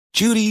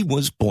Judy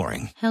was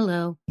boring.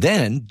 Hello.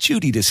 Then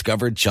Judy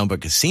discovered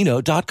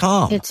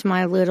ChumbaCasino.com. It's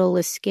my little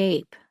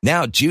escape.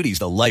 Now Judy's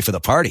the life of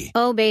the party.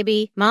 Oh,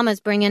 baby, mama's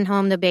bringing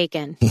home the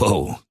bacon.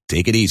 Whoa,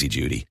 take it easy,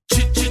 Judy.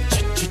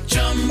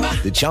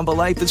 The Chumba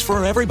life is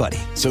for everybody.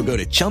 So go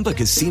to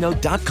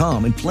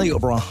ChumbaCasino.com and play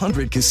over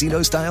 100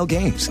 casino-style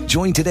games.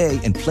 Join today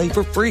and play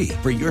for free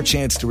for your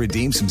chance to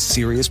redeem some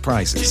serious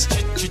prizes.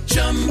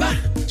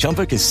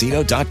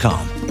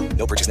 ChumbaCasino.com.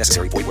 No purchase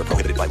necessary. Void where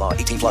prohibited by law.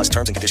 18 plus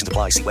terms and conditions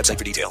apply. See website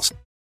for details.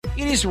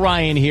 It is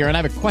Ryan here, and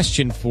I have a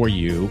question for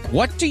you.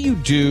 What do you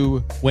do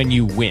when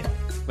you win?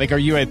 Like, are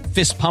you a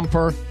fist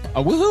pumper,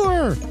 a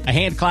woohooer, a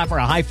hand clapper,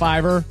 a high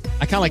fiver?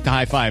 I kind of like the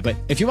high five, but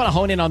if you want to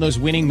hone in on those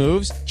winning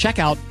moves, check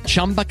out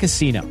Chumba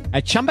Casino.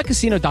 At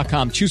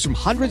ChumbaCasino.com, choose from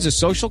hundreds of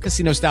social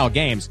casino style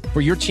games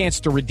for your chance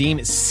to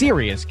redeem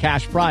serious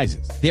cash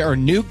prizes. There are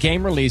new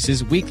game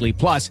releases weekly,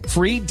 plus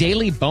free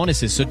daily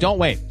bonuses. So don't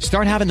wait.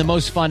 Start having the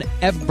most fun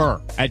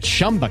ever at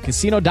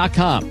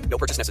ChumbaCasino.com. No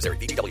purchase necessary.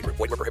 VGW. Void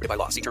where prohibited by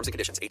law. See terms and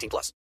conditions. 18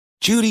 plus.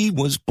 Judy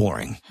was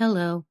boring.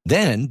 Hello.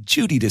 Then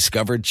Judy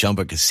discovered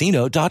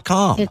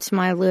ChumbaCasino.com. It's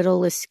my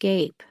little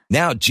escape.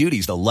 Now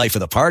Judy's the life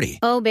of the party.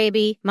 Oh,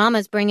 baby,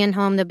 mama's bringing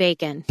home the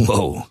bacon.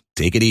 Whoa,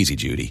 take it easy,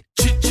 Judy.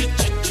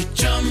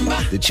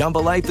 The Chumba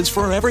life is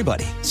for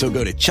everybody. So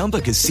go to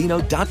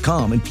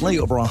ChumbaCasino.com and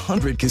play over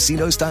 100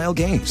 casino-style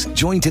games.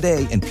 Join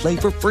today and play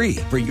for free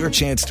for your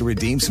chance to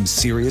redeem some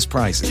serious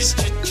prizes.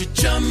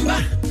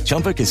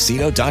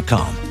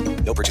 ChumbaCasino.com.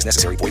 No purchase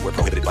necessary. Void where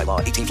prohibited by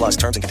law. 18 plus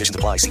terms and conditions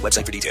apply. See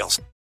website for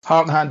details.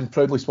 Heart and Hand is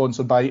proudly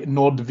sponsored by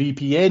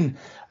NordVPN.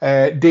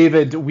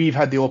 David, we've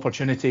had the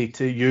opportunity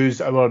to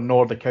use our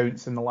Nord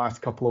accounts in the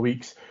last couple of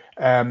weeks.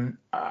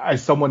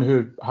 As someone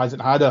who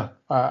hasn't had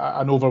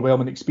an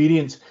overwhelming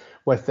experience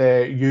with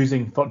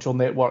using virtual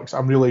networks,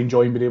 I'm really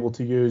enjoying being able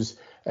to use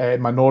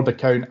my Nord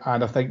account,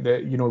 and I think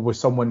that, you know, with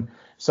someone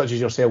such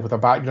as yourself with a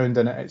background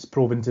in it, it's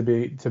proven to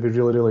be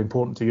really, really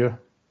important to you.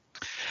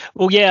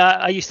 Well, yeah,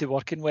 I used to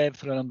work in web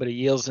for a number of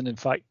years, and in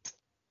fact,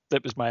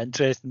 that was my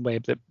interest in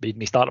web that made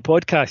me start a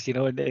podcast, you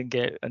know, and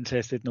get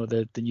interested in all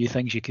the new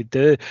things you could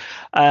do.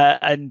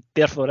 And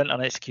therefore,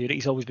 internet security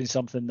has always been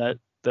something that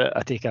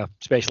I take a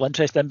special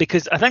interest in,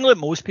 because I think like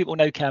most people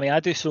now, Cammy, I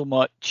do so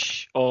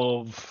much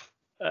of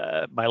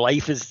my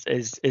life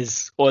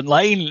is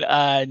online,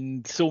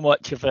 and so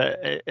much of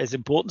it is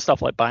important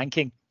stuff like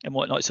banking and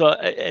whatnot. So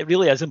it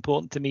really is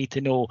important to me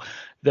to know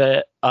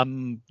that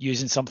I'm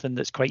using something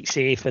that's quite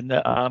safe, and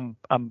that I'm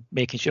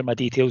making sure my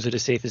details are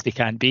as safe as they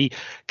can be.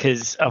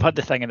 Because I've had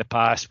the thing in the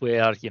past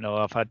where, you know,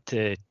 I've had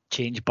to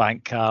change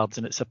bank cards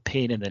and it's a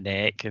pain in the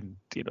neck, and,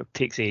 you know, it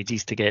takes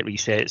ages to get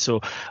reset.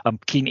 So I'm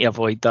keen to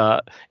avoid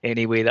that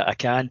any way that I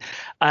can.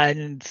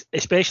 And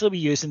especially with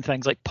using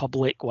things like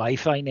public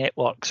Wi-Fi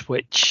networks,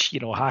 which, you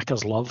know,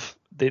 hackers love.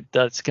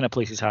 That's the kind of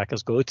places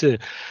hackers go to.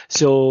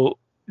 So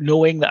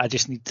knowing that I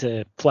just need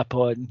to flip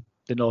on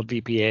the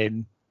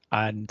NordVPN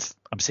and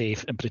I'm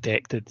safe and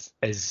protected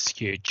is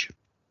huge.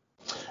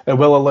 It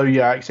will allow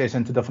you access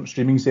into different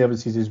streaming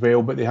services as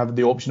well, but they have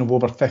the option of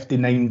over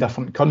 59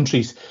 different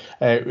countries,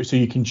 so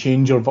you can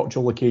change your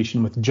virtual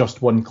location with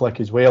just one click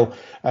as well,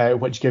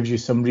 which gives you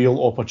some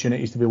real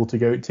opportunities to be able to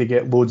go out to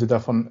get loads of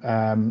different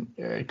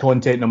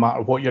content, no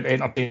matter what your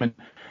entertainment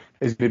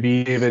is going to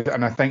be, David.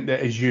 And I think that,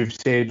 as you've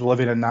said,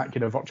 living in that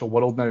kind of virtual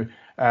world now,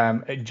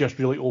 it just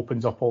really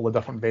opens up all the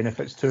different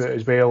benefits to it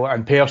as well.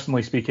 And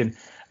personally speaking,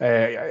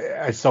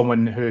 as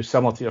someone who,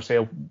 similar to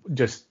yourself,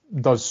 just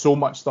does so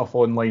much stuff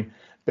online,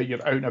 but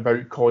you're out and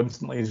about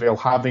constantly as well,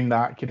 having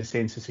that kind of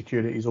sense of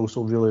security is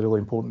also really, really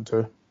important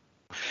too.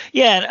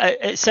 Yeah,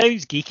 it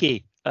sounds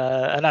geeky,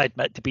 and I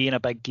admit to being a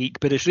big geek,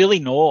 but it's really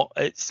not.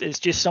 It's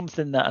just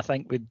something that I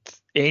think with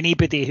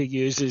anybody who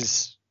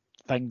uses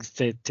things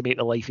to make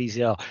their life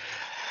easier,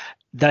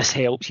 this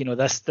helps. You know,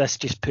 this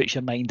just puts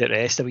your mind at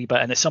rest a wee bit,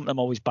 and it's something I'm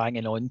always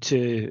banging on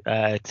to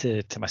my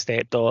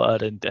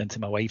stepdaughter and to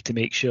my wife to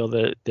make sure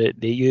that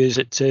they use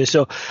it too.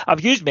 So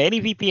I've used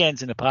many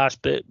VPNs in the past,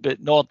 but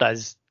Nord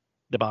is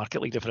the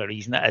market leader for a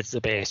reason. It is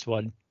the best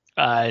one,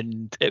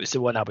 and it was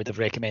the one I would have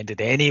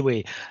recommended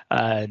anyway.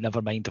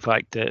 Never mind the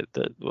fact that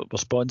we're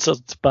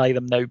sponsored by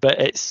them now, but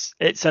it's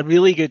a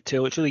really good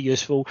tool. It's really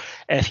useful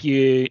if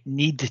you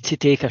need to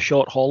take a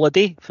short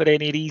holiday for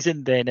any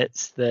reason. Then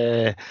it's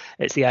the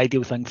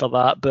ideal thing for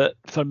that. But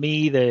for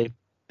me, the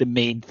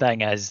main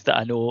thing is that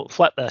I know,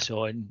 flip this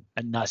on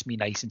and that's me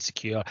nice and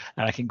secure,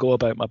 and I can go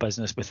about my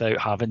business without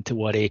having to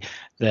worry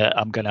that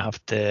I'm going to have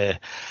to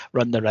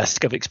run the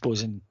risk of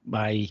exposing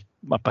my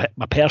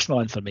personal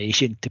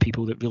information to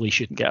people that really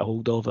shouldn't get a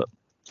hold of it.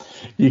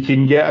 You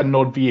can get a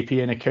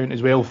NordVPN account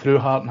as well through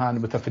Heart and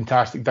Hand with a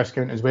fantastic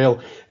discount as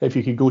well. If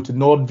you could go to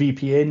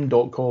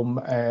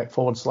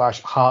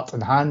nordvpn.com/heart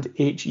and hand,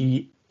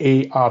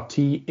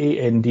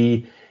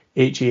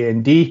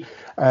 HEARTANDHAND,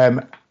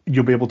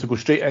 you'll be able to go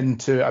straight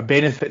into a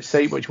benefits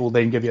site, which will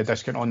then give you a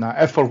discount on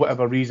that. If for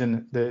whatever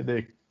reason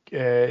the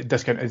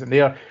discount isn't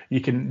there,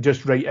 you can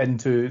just write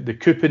into the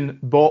coupon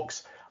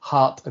box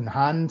Heart and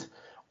Hand,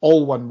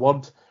 all one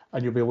word,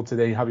 and you'll be able to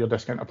then have your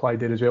discount applied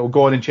there as well.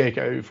 Go on and check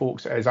it out,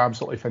 folks. It is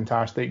absolutely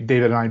fantastic.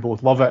 David and I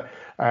both love it,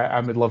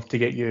 and would love to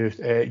get you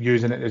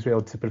using it as well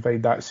to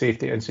provide that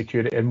safety and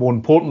security, and more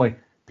importantly,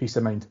 peace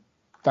of mind.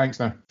 Thanks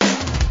now.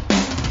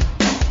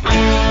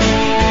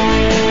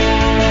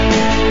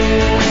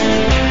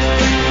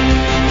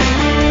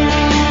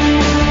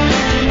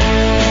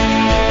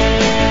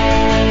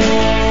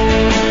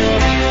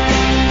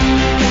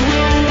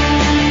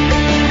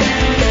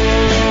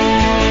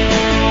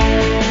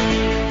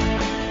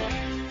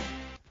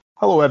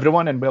 Hello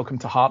everyone and welcome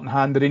to Heart and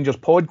Hand, the Rangers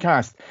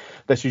podcast.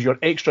 This is your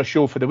extra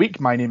show for the week.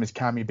 My name is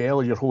Cammy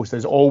Bell, your host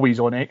is always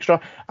on Extra,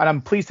 and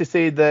I'm pleased to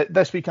say that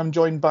this week I'm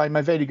joined by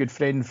my very good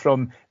friend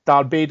from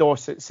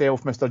Barbados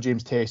itself, Mr.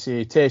 James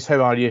Tessie. Tess,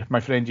 how are you, my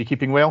friend? You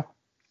keeping well?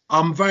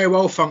 I'm very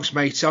well, thanks,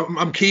 mate.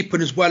 I'm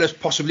keeping as well as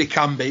possibly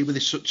can be with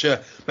such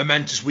a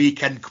momentous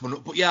weekend coming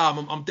up. But yeah,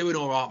 I'm doing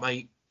all right,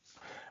 mate.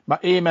 My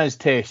aim is,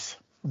 Tess,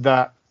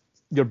 that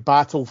your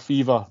battle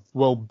fever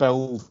will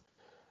build,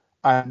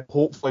 and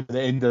hopefully by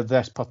the end of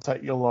this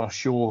particular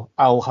show,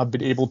 I'll have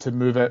been able to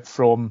move it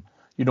from,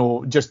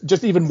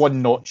 just even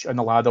one notch in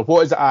the ladder.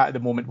 What is it at the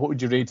moment? What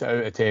would you rate it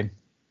out of 10?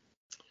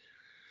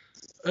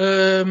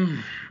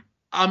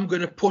 I'm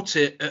going to put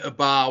it at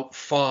about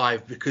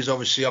 5 because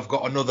obviously I've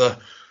got another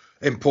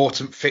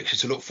important fixture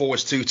to look forward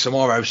to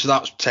tomorrow. So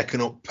that's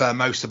taking up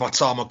most of my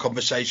time on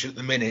conversation at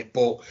the minute.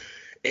 But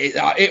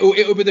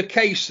it'll be the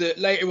case that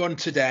later on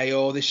today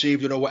or this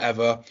evening or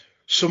whatever,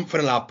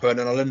 something will happen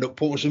and I'll end up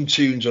putting some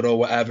tunes on or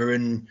whatever.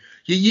 And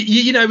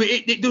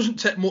it doesn't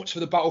take much for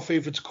the battle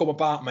fever to come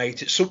about,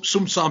 mate.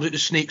 Sometimes it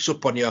just sneaks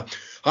up on you. And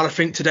I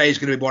think today is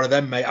going to be one of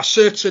them, mate. I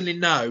certainly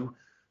know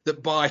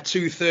that by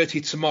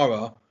 2:30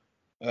 tomorrow,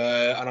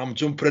 and I'm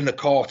jumping in the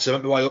car to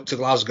make my way up to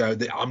Glasgow,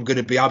 that I'm going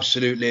to be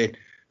absolutely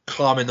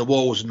climbing the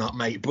walls and that,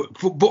 mate.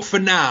 But for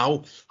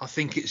now, I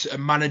think it's a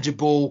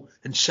manageable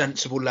and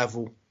sensible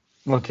level.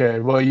 Okay,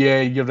 well,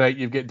 yeah, you're right.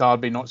 You've got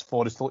Derby, Notts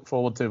Forest to look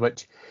forward to,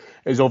 which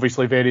is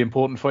obviously very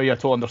important for you. I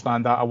totally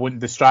understand that. I wouldn't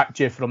distract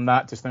you from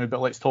that just now,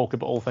 but let's talk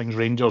about all things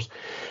Rangers.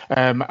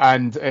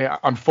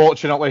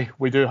 Unfortunately,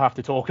 we do have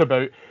to talk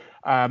about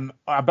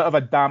a bit of a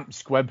damp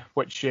squib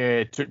which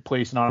took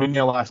place in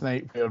Armenia last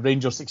night, where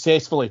Rangers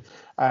successfully,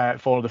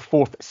 for the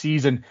fourth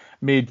season,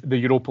 made the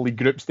Europa League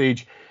group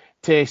stage.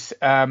 Tess,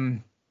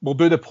 we'll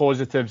do the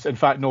positives. In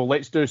fact, no,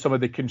 let's do some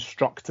of the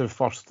constructive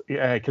first,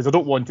 because I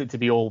don't want it to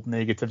be all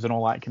negatives and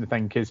all that kind of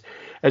thing, because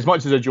as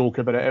much as a joke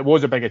about it, it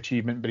was a big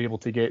achievement being able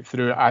to get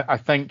through. I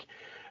think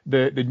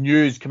the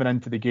news coming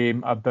into the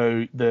game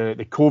about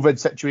the COVID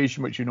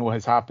situation, which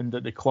has happened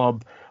at the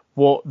club,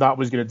 what that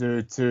was going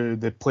to do to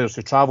the players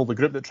who travelled, the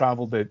group that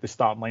travelled, the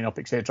starting lineup,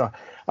 etc.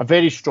 A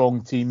very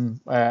strong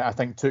team, I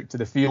think, took to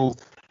the field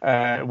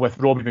with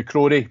Robbie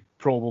McCrory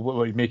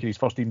probably making his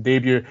first team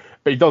debut,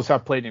 but he does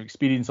have plenty of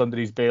experience under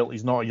his belt.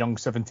 He's not a young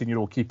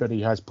 17-year-old keeper.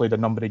 He has played a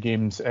number of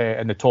games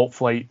in the top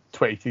flight,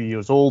 23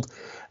 years old.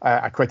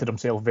 Acquitted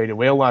himself very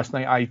well last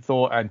night, I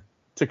thought, and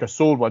took a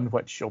sore one,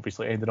 which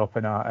obviously ended up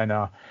in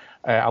a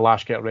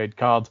Alashkert red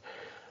card.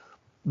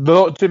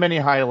 Not too many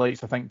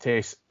highlights, I think,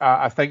 Tess.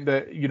 I think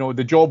that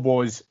the job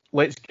was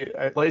let's get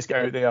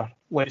out there,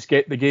 let's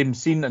get the game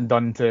seen and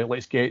done to,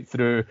 let's get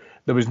through.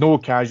 There was no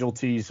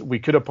casualties. We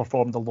could have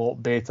performed a lot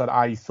better,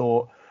 I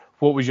thought.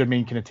 What was your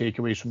main kind of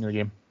takeaways from the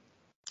game?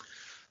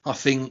 I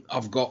think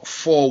I've got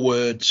 4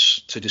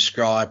 words to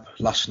describe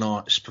last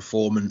night's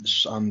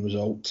performance and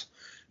result: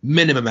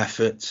 minimum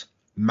effort,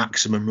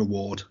 maximum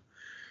reward.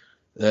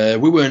 We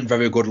weren't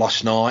very good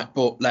last night,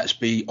 but let's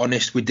be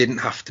honest, we didn't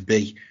have to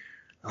be.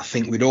 I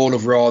think we'd all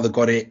have rather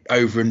got it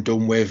over and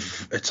done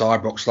with at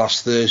Ibrox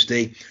last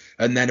Thursday,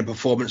 and then a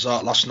performance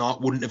like last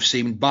night wouldn't have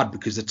seemed bad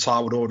because the tie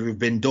would already have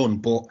been done.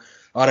 But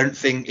I don't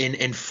think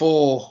in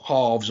 4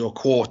 halves or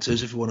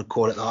quarters, if you want to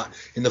call it that,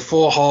 in the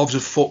 4 halves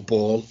of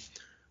football,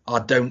 I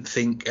don't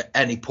think at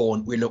any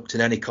point we looked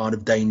in any kind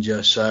of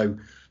danger. So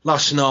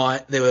last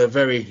night they were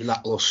very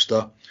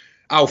lacklustre.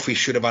 Alfie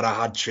should have had a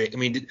hat-trick. I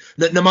mean,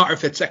 no matter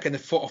if they're taking the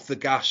foot off the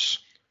gas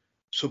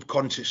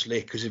subconsciously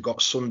because they've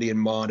got Sunday in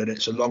mind and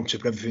it's a long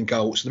trip and everything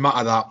else, no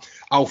matter that,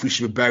 Alfie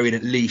should be burying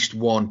at least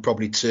 1,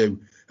 probably 2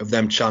 of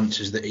them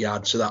chances that he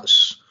had. So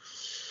that's,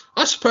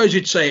 I suppose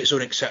you'd say it's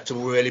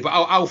unacceptable, really. But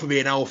Alfie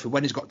being Alfie,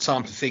 when he's got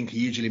time to think, he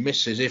usually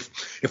misses.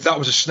 If that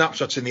was a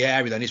snapshot in the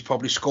area, then he's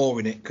probably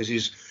scoring it because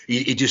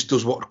he just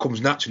does what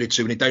comes naturally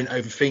to him and he don't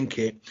overthink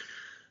it.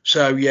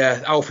 So,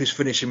 yeah, Alfie's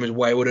finishing was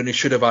wayward and he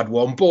should have had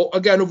 1. But,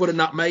 again, other than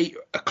that, mate,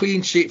 a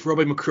clean sheet for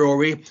Robbie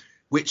McCrory,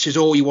 which is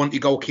all you want your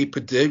goalkeeper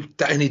to do,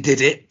 and he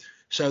did it.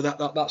 So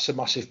that's a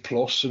massive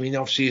plus. I mean,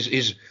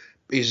 obviously,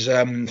 his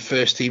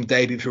first team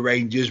debut for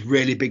Rangers,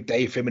 really big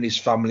day for him and his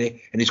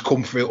family, and he's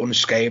come through it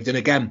unscathed. And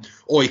again,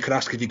 all you can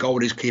ask if your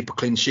goal is keep a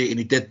clean sheet, and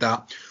he did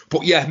that.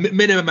 But yeah,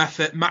 minimum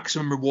effort,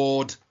 maximum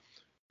reward.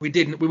 We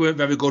weren't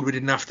very good. We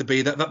didn't have to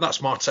be.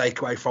 That's my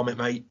takeaway from it,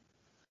 mate.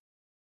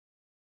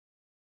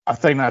 I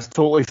think that's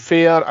totally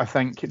fair. I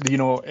think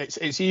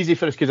it's easy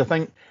for us because I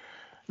think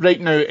right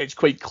now it's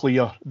quite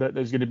clear that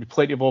there's going to be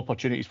plenty of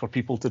opportunities for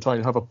people to try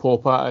and have a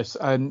pop at us.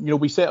 And,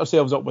 we set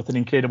ourselves up with an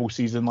incredible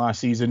season last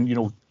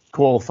season,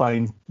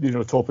 qualifying,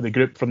 top of the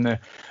group from the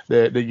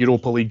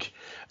Europa League,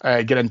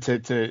 get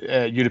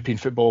into European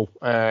football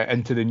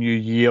into the new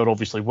year,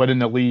 obviously winning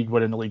the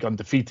league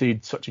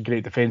undefeated, such a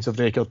great defensive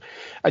record.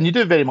 And you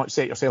do very much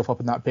set yourself up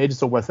in that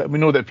pedestal with it. We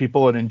know that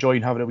people are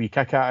enjoying having a wee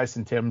kick at us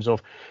in terms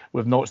of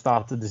we've not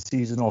started the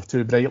season off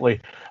too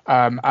brightly.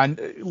 And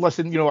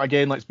listen,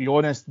 again, let's be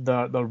honest,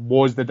 there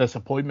was the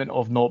disappointment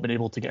of not being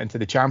able to get into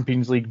the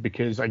Champions League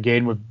because,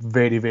 again, we're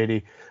very,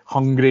 very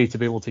hungry to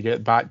be able to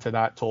get back to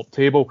that top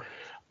table.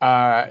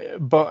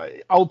 But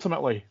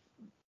ultimately,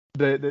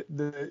 the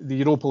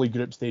Europa League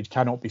group stage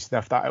cannot be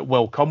sniffed at. It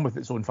will come with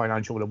its own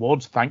financial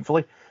rewards,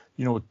 thankfully.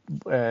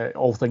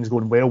 All things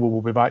going well, we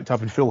will be back to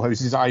having full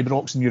houses at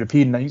Ibrox and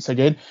European nights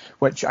again,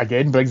 which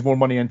again brings more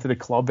money into the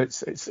club.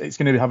 It's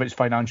going to have its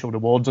financial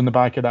rewards on the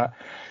back of that.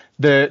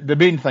 The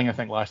main thing I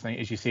think last night,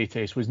 as you say,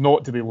 Tess, was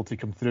not to be able to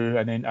come through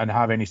and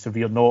have any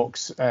severe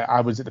knocks. I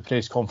was at the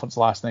press conference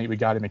last night with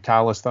Gary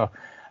McAllister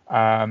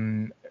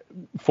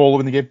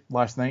following the game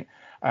last night.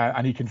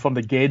 And he confirmed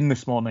again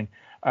this morning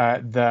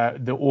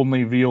that the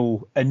only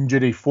real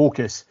injury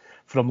focus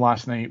from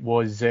last night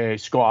was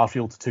Scott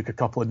Arfield took a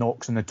couple of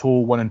knocks in the toe,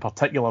 one in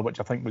particular, which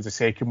I think was the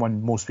second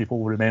one most people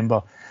will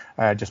remember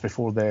just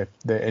before the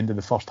end of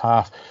the first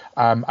half.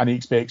 And he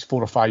expects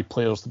 4 or 5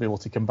 players to be able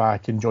to come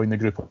back and join the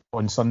group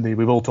on Sunday.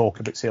 We will talk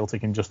about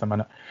Celtic in just a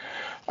minute.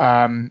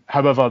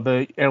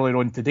 However, earlier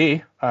on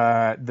today,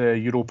 the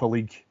Europa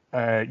League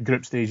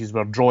group stages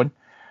were drawn.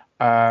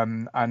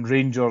 And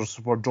Rangers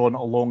were drawn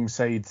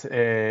alongside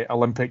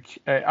Olympic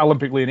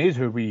Lyonnais,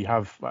 who we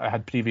have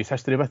had previous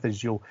history with,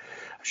 as I'm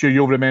sure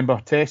you'll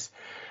remember, Tess.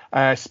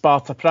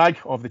 Sparta Prague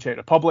of the Czech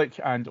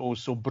Republic, and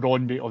also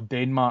Brøndby of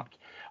Denmark.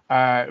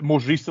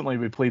 Most recently,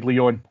 we played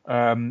Lyon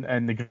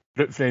in the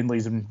group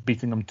friendlies and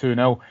beating them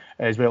 2-0,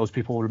 as well as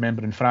people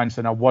remember in France,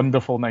 in a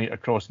wonderful night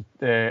across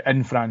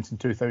in France in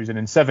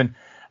 2007.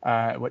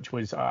 Which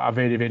was a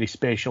very, very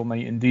special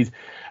night indeed.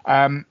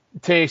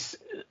 Tess,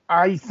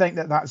 I think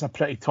that's a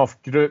pretty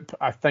tough group.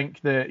 I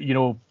think that,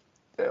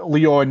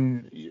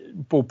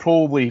 Lyon will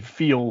probably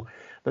feel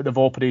that they've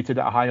operated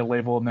at a higher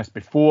level than this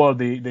before.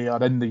 They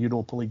are in the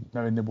Europa League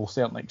now, and they will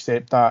certainly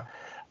accept that.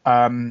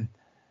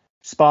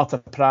 Sparta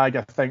Prague,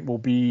 I think, will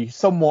be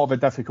somewhat of a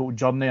difficult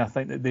journey. I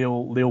think that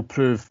they'll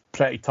prove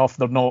pretty tough.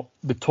 They're not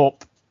the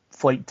top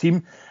flight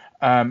team.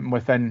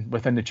 Within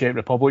the Czech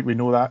Republic. We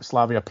know that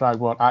Slavia Prague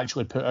were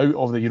actually put out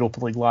of the Europa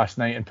League last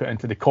night and put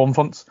into the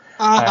conference.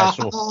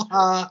 So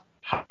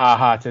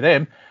ha to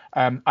them.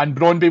 And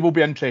Brøndby will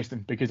be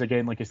interesting because,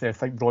 again, like I said, I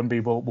think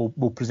Brøndby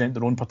will present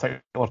their own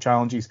particular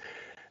challenges.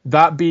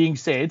 That being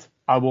said,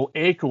 I will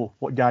echo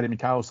what Gary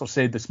McAllister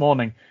said this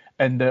morning,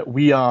 in that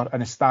we are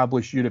an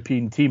established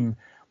European team.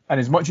 And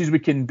as much as we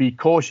can be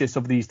cautious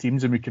of these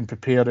teams and we can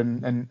prepare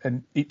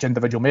in each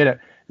individual merit,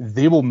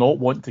 they will not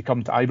want to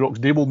come to Ibrox.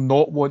 They will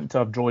not want to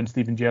have drawn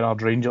Steven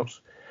Gerrard's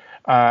Rangers.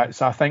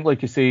 So I think,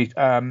 like you say,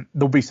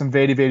 there'll be some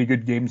very, very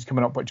good games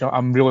coming up, which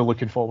I'm really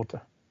looking forward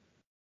to.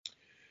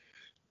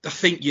 I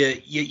think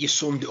you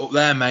summed it up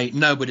there, mate.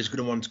 Nobody's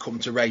going to want to come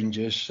to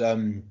Rangers.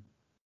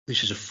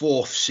 This is a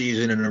 4th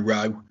season in a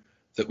row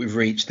that we've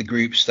reached the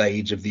group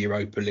stage of the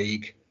Europa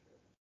League.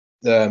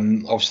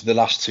 Obviously, the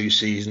last 2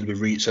 seasons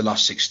we've reached the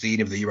last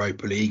 16 of the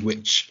Europa League,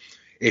 which,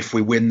 if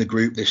we win the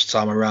group this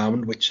time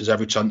around, which is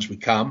every chance we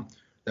can,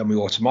 then we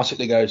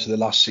automatically go to the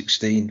last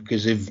 16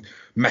 because they've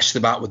messed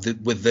about with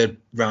the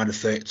round of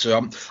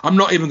 32. I'm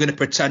not even going to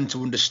pretend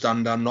to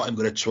understand. I'm not even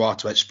going to try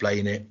to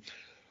explain it.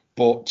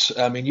 But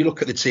I mean, you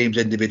look at the teams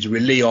individually.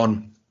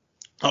 Lyon,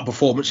 that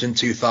performance in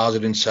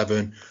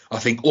 2007, I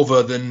think,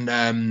 other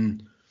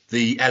than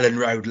the Ellen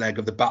Road leg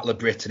of the Battle of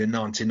Britain in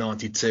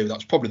 1992,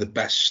 that's probably the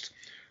best.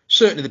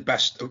 Certainly the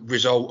best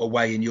result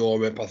away in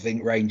Europe, I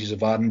think Rangers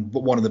have had,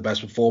 but one of the best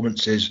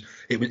performances.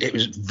 It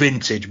was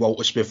vintage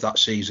Walter Smith that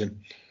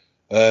season.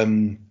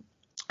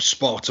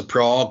 Sparta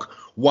Prague,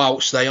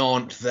 whilst they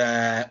aren't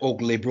their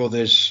ugly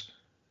brothers,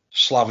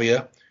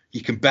 Slavia,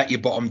 you can bet your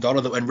bottom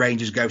dollar that when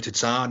Rangers go to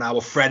town,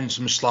 our friends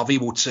from Slavia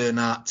will turn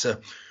out to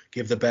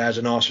give the Bears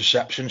a nice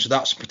reception. So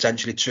that's a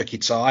potentially tricky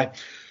tie.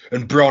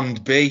 And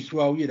Brøndby,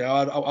 well,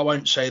 I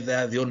won't say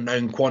they're the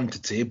unknown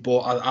quantity, but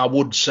I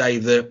would say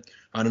that,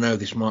 I don't know,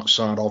 this might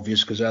sound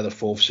obvious because they're the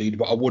 4th seed,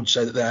 but I would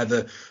say that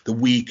they're the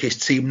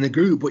weakest team in the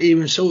group. But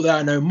even so,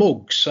 they're no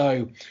mugs.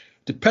 So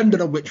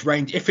depending on which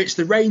range, if it's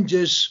the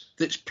Rangers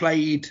that's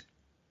played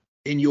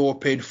in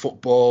European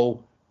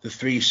football the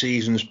 3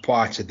 seasons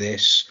prior to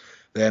this,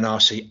 then I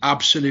see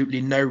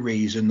absolutely no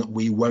reason that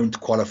we won't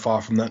qualify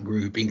from that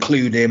group,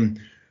 including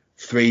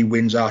 3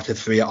 wins out of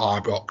 3 at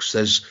Ibrox.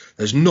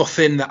 There's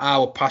nothing that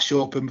our past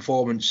European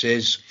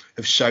performances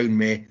have shown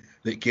me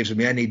that gives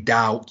me any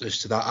doubt as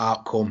to that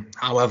outcome.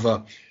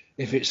 However,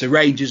 if it's the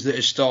Rangers that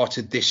has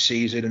started this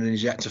season and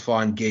is yet to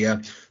find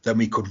gear, then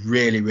we could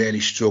really, really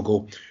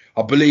struggle.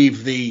 I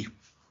believe the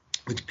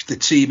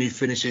team who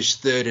finishes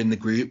 3rd in the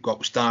group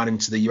got down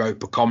into the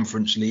Europa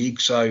Conference League,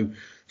 so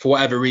for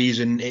whatever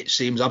reason, it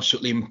seems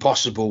absolutely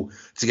impossible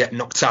to get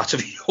knocked out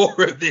of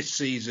Europe this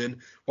season,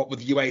 what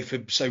with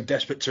UEFA so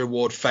desperate to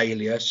reward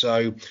failure.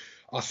 So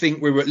I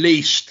think we're at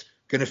least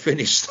going to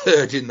finish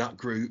third in that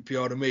group, you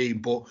know what I mean?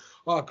 But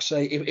like I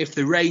say, if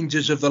the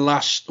Rangers of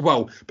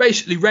the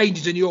basically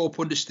Rangers in Europe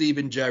under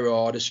Steven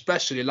Gerrard,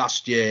 especially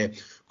last year,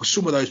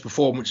 some of those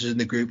performances in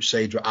the group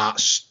stage were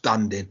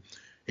outstanding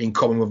in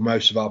common with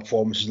most of our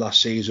performances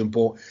last season.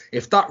 But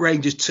if that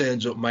Rangers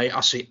turns up, mate, I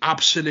see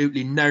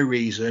absolutely no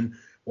reason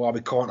why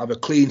we can't have a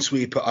clean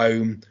sweep at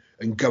home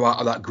and go out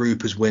of that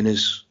group as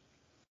winners.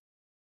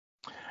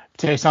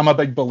 Tess, I'm a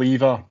big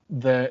believer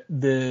that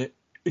the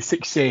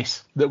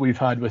success that we've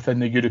had within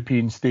the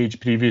European stage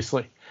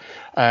previously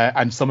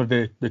and some of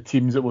the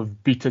teams that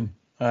we've beaten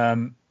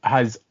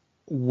has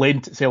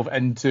lent itself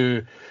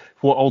into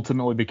what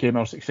ultimately became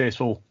our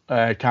successful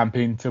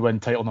campaign to win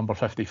title number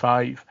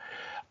 55.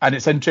 And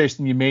it's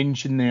interesting you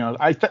mentioned there,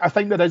 I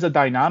think there is a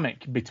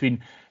dynamic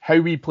between how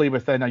we play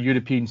within a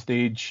European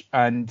stage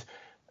and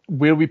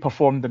where we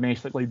perform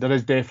domestically. There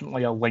is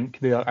definitely a link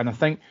there. And I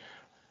think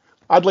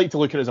I'd like to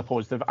look at it as a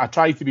positive. I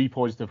try to be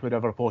positive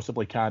wherever I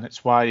possibly can.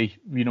 It's why,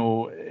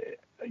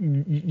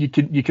 you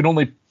can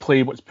only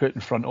play what's put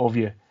in front of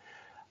you.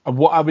 And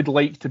what I would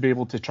like to be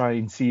able to try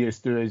and see us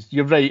do is,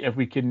 you're right, if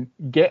we can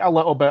get a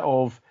little bit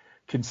of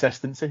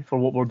consistency for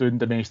what we're doing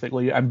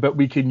domestically, but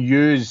we can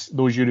use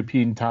those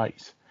European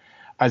ties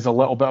as a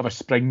little bit of a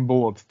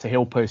springboard to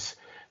help us,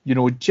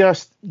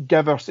 just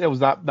give ourselves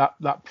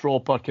that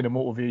proper kind of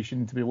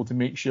motivation to be able to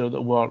make sure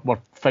that we're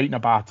fighting a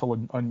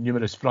battle on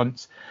numerous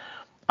fronts.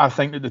 I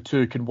think that the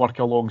two can work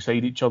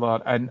alongside each other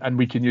and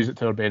we can use it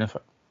to our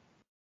benefit.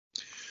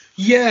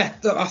 Yeah,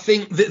 I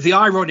think the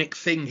ironic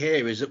thing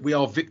here is that we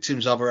are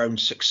victims of our own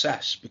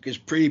success, because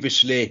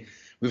previously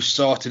we've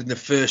started in the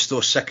first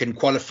or second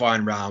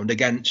qualifying round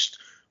against,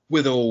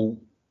 with all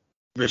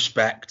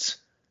respect,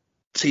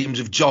 teams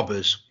of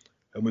jobbers.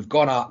 And we've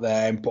gone out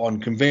there and put on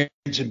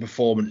convincing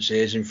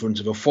performances in front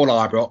of a full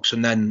Ibrox,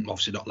 and then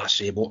obviously not last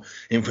year, but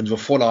in front of a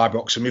full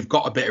Ibrox, and we've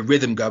got a bit of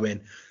rhythm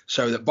going,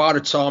 so that by the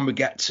time we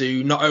get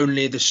to not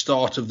only the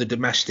start of the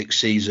domestic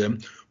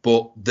season,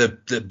 but the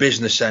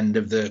business end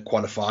of the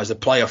qualifiers, the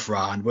playoff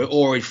round, we're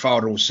already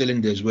fired all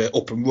cylinders. We're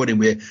up and running.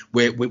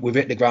 We've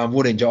hit the ground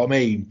running. Do you know what I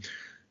mean?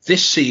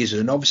 This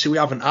season, obviously, we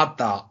haven't had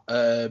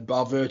that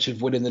by virtue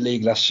of winning the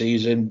league last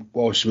season.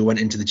 Obviously, we went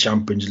into the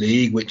Champions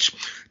League, which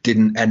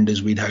didn't end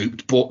as we'd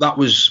hoped. But that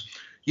was,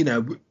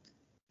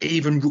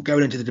 even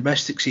going into the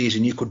domestic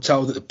season, you could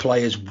tell that the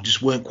players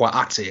just weren't quite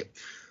at it.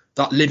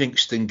 That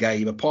Livingston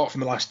game, apart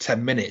from the last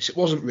 10 minutes, it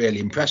wasn't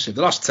really impressive.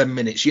 The last 10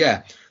 minutes,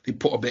 yeah, they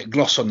put a bit of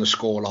gloss on the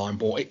scoreline.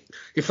 But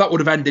if that would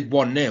have ended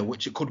 1-0,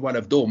 which it could well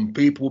have done,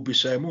 people would be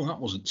saying, well, that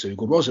wasn't too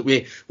good, was it?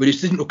 We just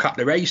didn't look at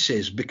the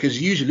races,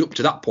 because usually up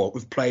to that point,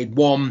 we've played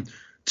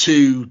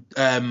 1-2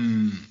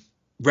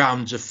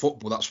 rounds of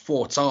football. That's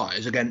 4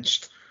 ties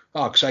against,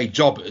 like I say,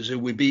 jobbers who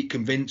we beat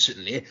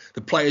convincingly.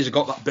 The players have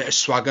got that bit of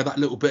swagger, that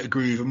little bit of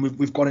groove, and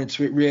we've gone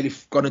into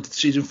the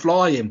season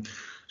flying.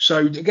 So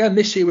again,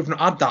 this year we've not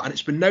had that, and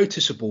it's been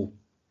noticeable.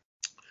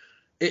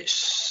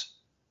 It's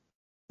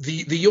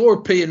the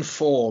European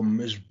form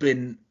has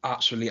been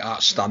absolutely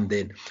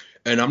outstanding,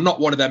 and I'm not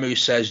one of them who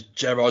says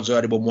Gerrard's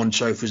already won 1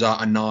 trophy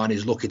out of 9.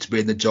 He's lucky to be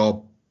in the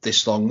job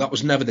this long. That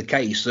was never the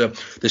case.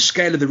 The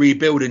scale of the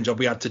rebuilding job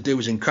we had to do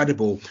was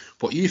incredible,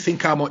 but you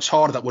think how much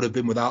harder that would have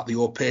been without the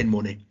European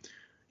money.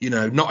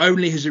 Not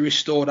only has he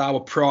restored our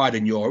pride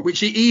in Europe,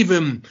 which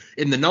even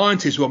in the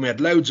 90s when we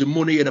had loads of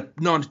money in a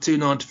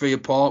 92-93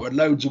 apart, with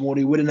loads of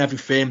money, winning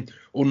everything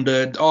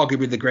under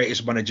arguably the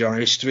greatest manager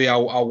in history, I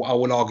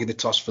will argue the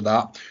toss for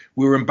that.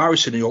 We were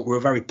embarrassing in Europe. We were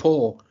very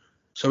poor.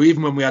 So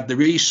even when we had the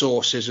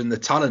resources and the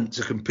talent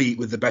to compete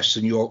with the best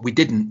in Europe, we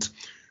didn't.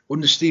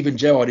 Under Steven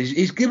Gerrard,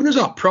 he's given us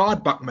our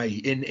pride back,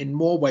 mate, in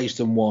more ways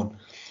than one.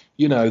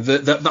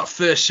 That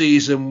first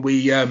season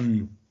we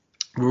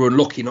were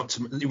unlucky not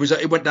to.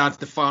 It went down to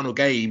the final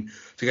game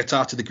to get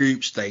out of the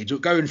group stage.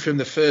 But going from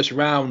the first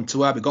round to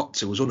where we got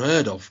to was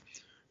unheard of.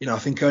 I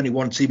think only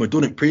one team had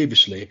done it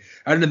previously,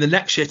 and then the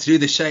next year to do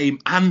the same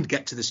and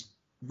get to this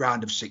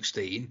round of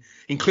 16,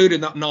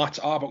 including that night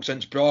at Ibrox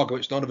against Braga,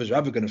 which none of us are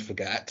ever going to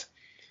forget.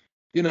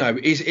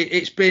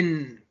 It's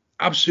been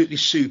absolutely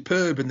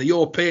superb, and the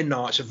European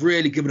nights have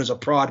really given us our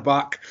pride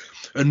back,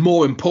 and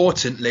more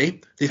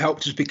importantly, they've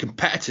helped us be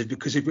competitive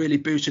because they've really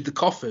boosted the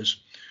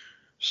coffers.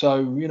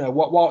 So,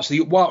 whilst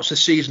the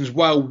season's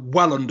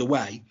well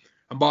underway,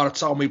 and by the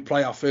time we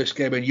play our first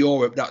game in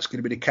Europe, that's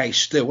going to be the case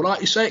still. Well,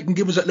 like you say, it can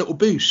give us that little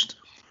boost,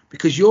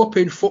 because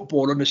European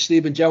football under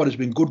Steven Gerrard has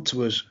been good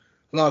to us.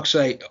 Like I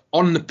say,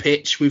 on the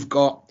pitch, we've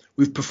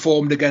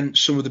performed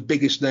against some of the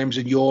biggest names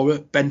in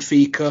Europe: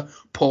 Benfica,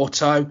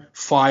 Porto,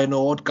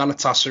 Feyenoord,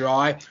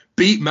 Galatasaray.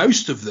 Beat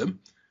most of them,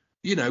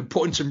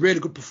 put in some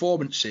really good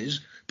performances.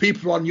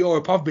 People on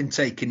Europe have been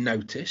taking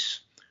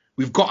notice.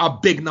 We've got our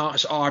big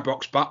nights at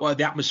Ibrox back, where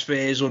the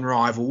atmosphere is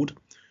unrivalled.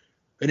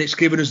 and it's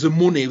given us the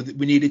money that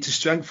we needed to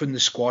strengthen the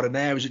squad and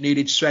areas that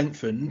needed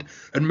strengthened.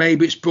 And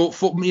maybe it's brought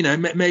football,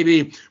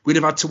 maybe we'd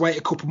have had to wait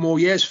a couple more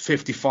years for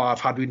 55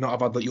 had we not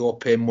have had that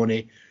European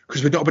money,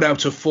 because we've not been able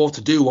to afford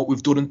to do what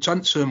we've done in the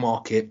transfer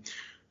market.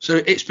 So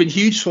it's been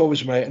huge for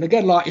us, mate. And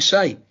again, like you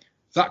say,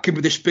 that could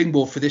be the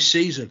springboard for this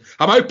season.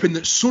 I'm hoping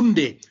that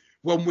Sunday,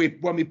 when we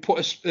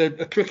put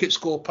a cricket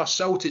score past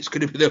Celtic, it's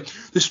going to be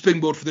the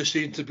springboard for the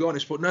season, to be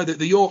honest. But no,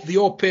 the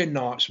European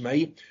nights,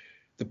 mate,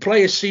 the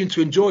players seem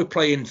to enjoy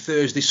playing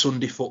Thursday,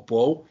 Sunday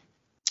football.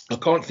 I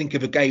can't think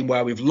of a game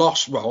where we've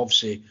lost, well,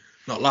 obviously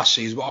not last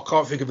season, but I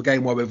can't think of a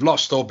game where we've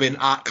lost or been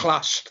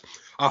outclassed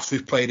after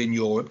we've played in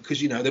Europe,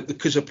 because,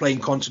 because they're playing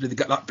constantly, they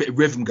get that bit of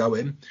rhythm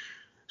going.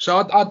 So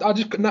I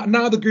just,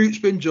 now the group's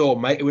been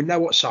drawn, mate, and we know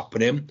what's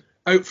happening.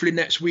 Hopefully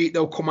next week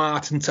they'll come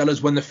out and tell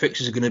us when the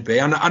fixtures are going to be.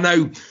 And I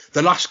know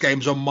the last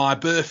game's on my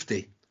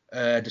birthday,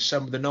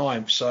 December the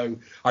 9th. So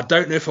I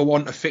don't know if I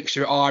want a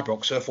fixture at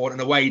Ibrox or if I want an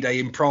away day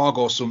in Prague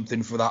or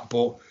something for that.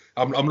 But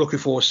I'm looking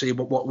forward to seeing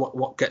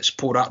what gets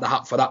pulled out the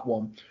hat for that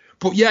one.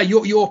 But yeah,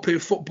 European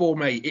football,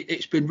 mate,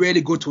 it's been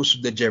really good to us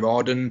under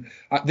Gerrard. And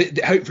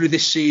hopefully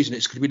this season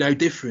it's going to be no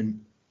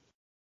different.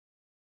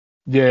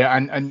 Yeah,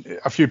 and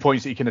a few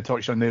points that you kind of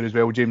touched on there as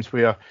well, James,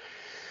 where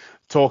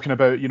talking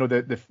about,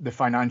 the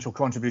financial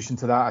contribution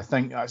to that. I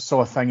think I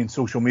saw a thing in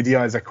social media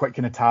as a quick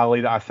kind of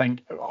tally that I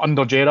think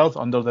under Gerrard,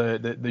 under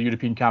the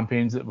European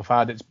campaigns that we've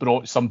had, it's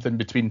brought something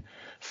between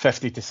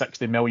 50 to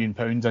 60 million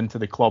pounds into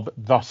the club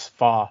thus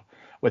far,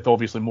 with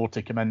obviously more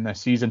to come in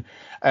this season.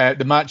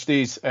 The match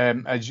days,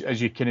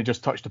 as you kind of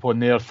just touched upon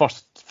there,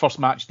 first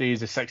match day is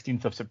the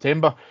 16th of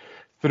September.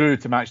 Through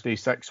to match day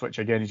 6, which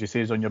again, as you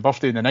say, is on your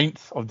birthday, the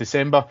 9th of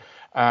December.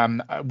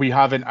 We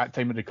haven't, at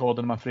time of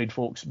recording, I'm afraid,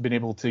 folks, been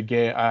able to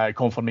get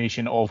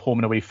confirmation of home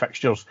and away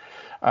fixtures.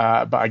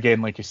 But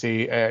again, like you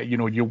say,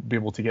 you'll be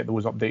able to get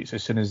those updates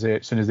as soon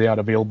as they are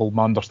available.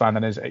 My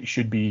understanding is it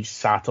should be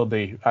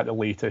Saturday at the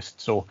latest.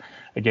 So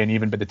again,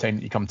 even by the time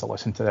that you come to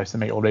listen to this, they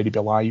might already be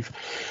live.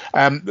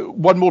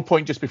 One more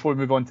point just before we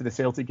move on to the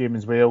Celtic game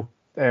as well,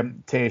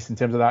 Tess, in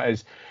terms of that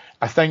is,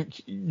 I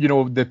think,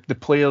 the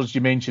players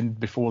you mentioned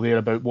before there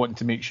about wanting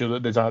to make sure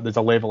that there's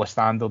a level of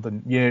standard,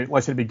 and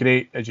listen, it'd be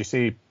great, as you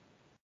say,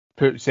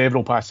 put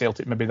several past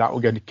Celtic, maybe that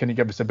will kind of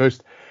give us a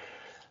boost.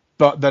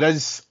 But there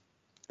is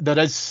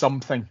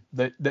something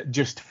that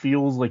just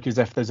feels like as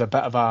if there's a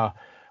bit of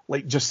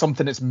just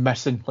something that's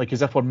missing, like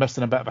as if we're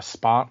missing a bit of a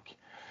spark.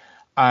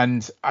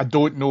 And I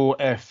don't know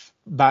if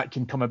that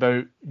can come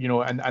about,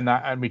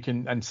 and we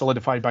can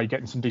solidify by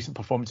getting some decent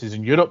performances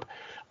in Europe.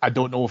 I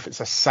don't know if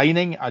it's a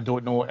signing. I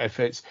don't know if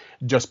it's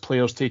just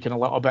players taking a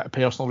little bit of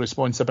personal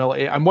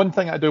responsibility. And one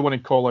thing I do want to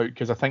call out,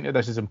 because I think that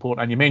this is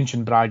important, and you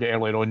mentioned Braga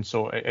earlier on,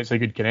 so it's a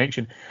good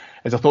connection,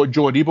 is I thought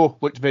Joe Aribo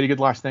looked very good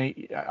last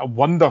night. A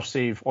wonder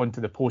save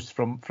onto the post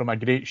from a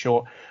great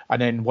shot, and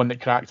then one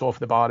that cracked off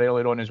the bar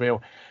earlier on as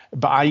well.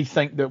 But I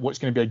think that what's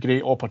going to be a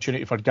great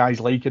opportunity for guys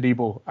like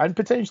Aribo, and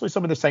potentially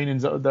some of the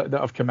signings that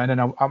have come in,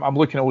 and I'm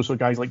looking at also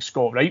guys like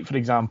Scott Wright, for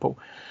example.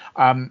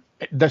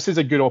 This is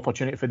a good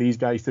opportunity for these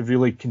guys to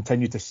really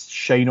continue to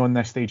shine on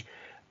this stage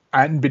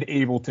and been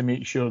able to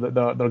make sure that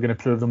they're going to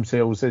prove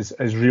themselves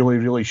as really,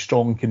 really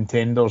strong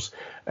contenders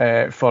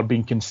for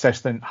being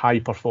consistent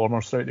high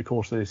performers throughout the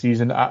course of the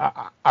season.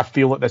 I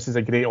feel that this is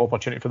a great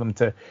opportunity for them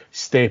to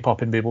step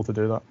up and be able to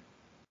do that.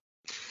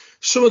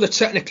 Some of the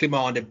technically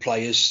minded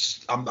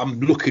players, I'm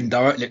looking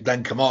directly at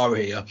Glenn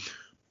Kamara here,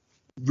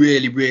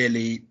 really,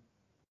 really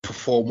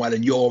perform well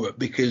in Europe,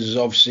 because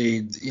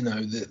obviously,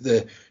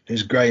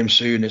 as Graham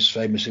Souness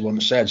famously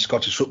once said,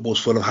 Scottish football's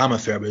full of hammer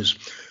throwers.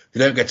 They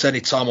don't get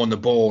any time on the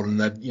ball, and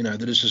they're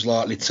just as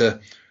likely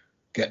to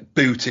get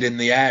booted in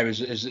the air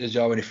as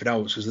you are anything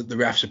else, because the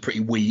refs are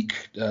pretty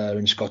weak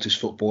in Scottish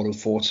football,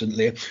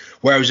 unfortunately.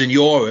 Whereas in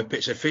Europe,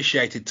 it's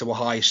officiated to a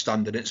higher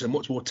standard. It's a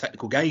much more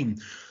technical game.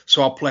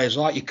 So our players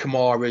like your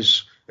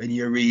Kamaras and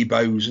your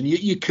Rebos and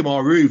your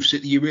Kamaroofs,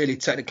 your really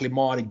technically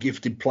minded,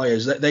 gifted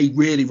players, they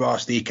really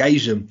rise to the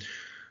occasion.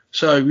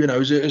 So,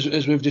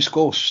 as we've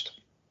discussed,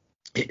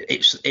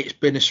 it's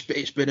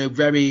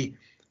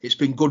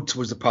been good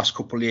to us the past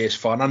couple of years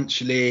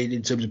financially,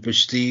 in terms of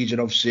prestige, and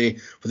obviously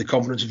for the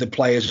confidence of the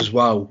players as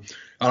well.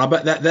 And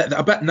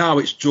I bet now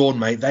it's drawn,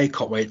 mate. They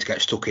can't wait to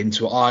get stuck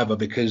into it either,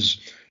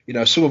 because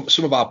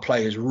some of our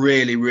players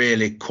really,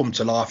 really come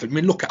to life. I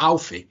mean, look at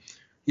Alfie.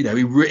 He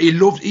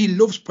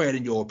loves playing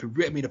in Europe.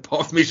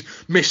 Apart from his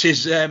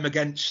misses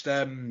against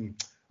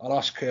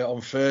Alashkert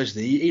on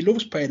Thursday, he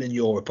loves playing in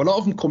Europe. A lot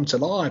of them come to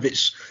life.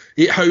 It's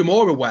at home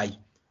or away.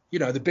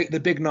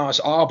 The big nights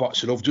at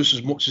Arbats love just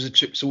as much as the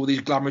trips to all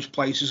these glamorous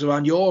places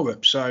around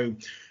Europe. So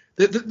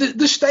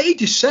the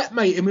stage is set,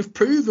 mate, and we've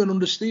proven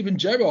under Steven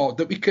Gerrard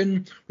that we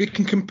can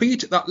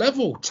compete at that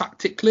level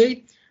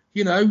tactically.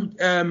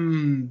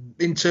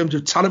 In terms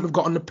of talent we've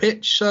got on the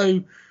pitch.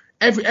 So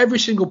every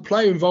single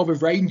player involved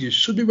with Rangers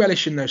should be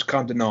relishing those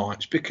kind of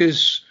nights,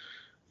 because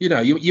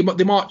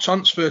they might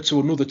transfer to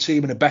another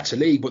team in a better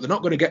league, but they're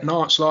not going to get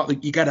nights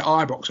like you get at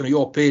Ibrox on a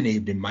European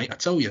evening, mate. I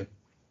tell you.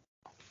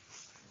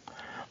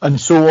 And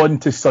so on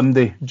to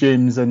Sunday,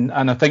 James, and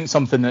I think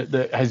something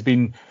that has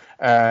been,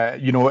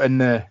 in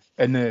the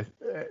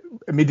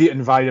immediate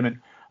environment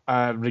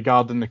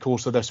regarding the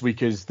course of this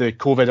week is the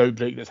COVID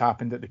outbreak that's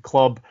happened at the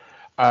club,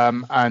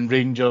 and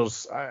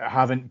Rangers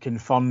haven't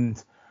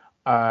confirmed,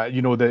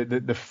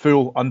 the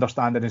full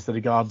understanding as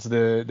regards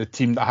the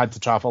team that had to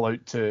travel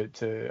out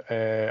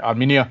to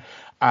Armenia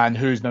and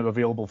who's now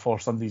available for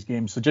Sunday's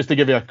game. So just to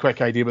give you a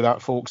quick idea with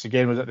that, folks,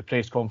 again, was at the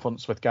press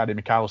conference with Gary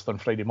McAllister on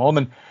Friday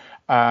morning.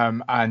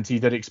 And he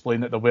did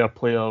explain that there were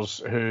players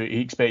who he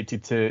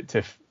expected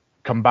to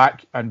come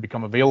back and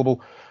become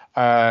available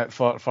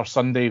for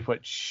Sunday,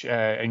 which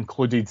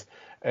included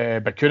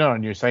Bakuna, our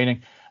new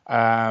signing,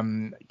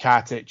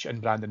 Katic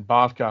and Brandon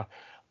Barker.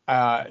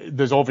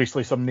 There's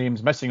obviously some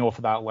names missing off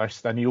of that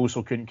list, and he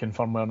also couldn't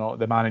confirm whether or not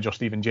the manager,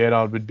 Steven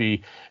Gerrard, would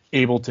be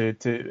able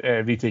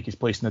to retake his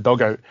place in the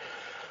dugout.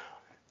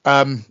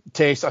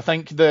 Tess, I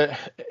think that,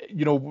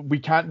 we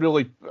can't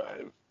really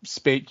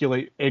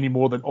speculate any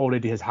more than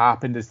already has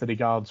happened as to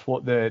regards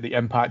what the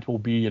impact will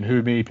be and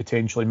who may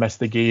potentially miss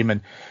the game.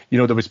 And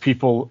there was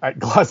people at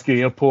Glasgow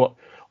Airport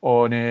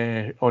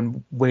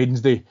on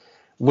Wednesday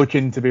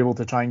looking to be able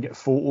to try and get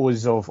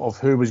photos of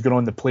who was going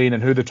on the plane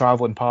and who the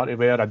travelling party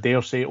were. I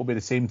dare say it will be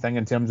the same thing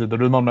in terms of the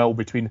rumour mill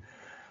between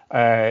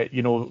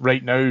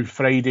right now,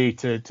 Friday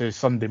to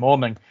Sunday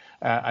morning,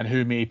 and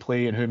who may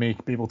play and who may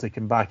be able to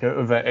come back out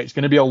of it. It's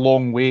going to be a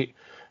long wait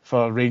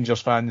for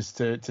Rangers fans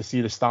to see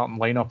the starting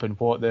lineup and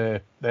what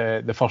the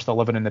first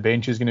 11 in the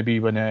bench is going to be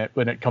when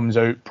it comes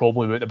out,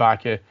 probably at the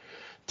back of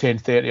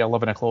 10:30,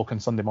 11 o'clock on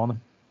Sunday morning.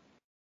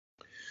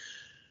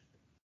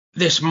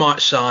 This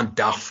might sound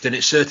daft, and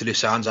it certainly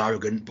sounds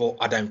arrogant, but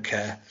I don't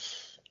care.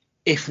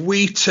 If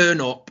we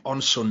turn up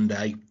on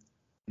Sunday,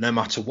 no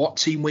matter what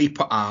team we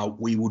put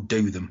out, we will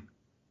do them.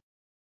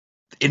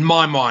 In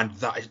my mind,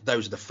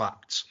 those are the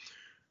facts.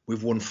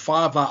 We've won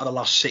 5 out of the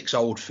last 6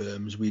 Old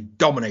Firms. We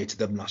dominated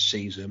them last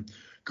season.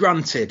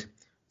 Granted,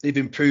 they've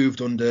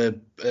improved under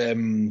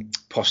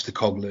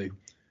Postecoglou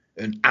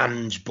and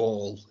Ange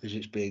Ball, as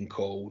it's being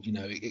called.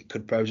 It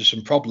could pose us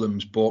some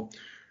problems, but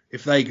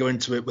if they go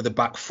into it with a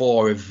back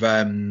 4 of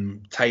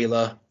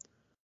Taylor,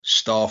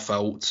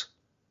 Starfelt,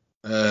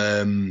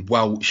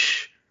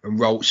 Welsh and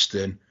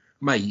Ralston,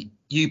 mate,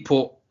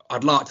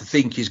 I'd like to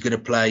think he's going to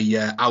play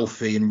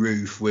Alfie and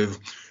Roof with,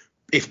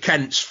 if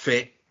Kent's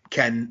fit,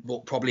 Kent,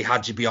 but probably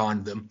Hadji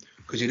behind them,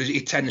 because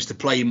he tends to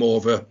play more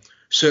of a,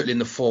 certainly in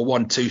the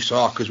 4-1-2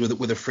 Sarkers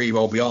with a free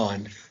roll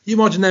behind. You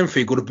imagine them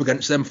 3 good up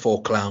against them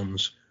 4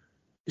 clowns.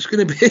 It's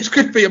going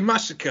to be a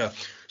massacre.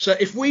 So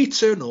if we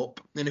turn up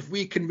and if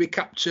we can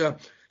recapture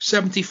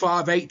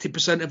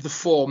 75-80% of the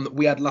form that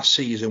we had last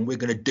season, we're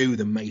going to do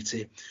them,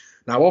 matey.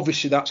 Now,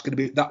 obviously,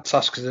 that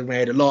task has been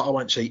made a lot, I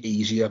won't say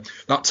easier.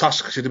 That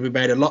task is going to be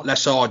made a lot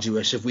less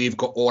arduous if we've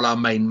got all our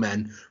main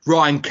men.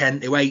 Ryan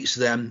Kent, who hates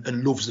them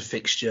and loves the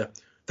fixture.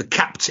 The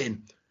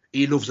captain,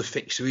 he loves the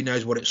fixture. He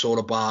knows what it's all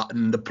about.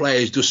 And the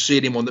players just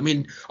seeing him on. I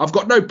mean, I've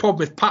got no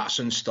problem if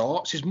Patterson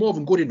starts. He's more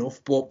than good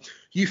enough. But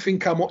you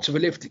think how much of a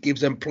lift it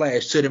gives them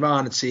players turning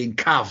around and seeing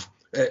Tav,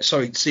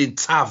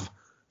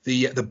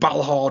 the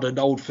battle-hardened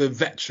Old Firm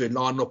veteran,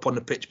 lining up on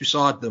the pitch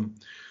beside them.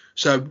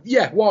 So,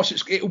 yeah, whilst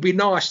it will be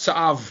nice to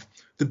have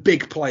the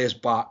big players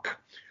back,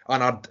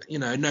 and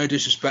no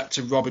disrespect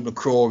to Robbie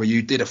McCrory,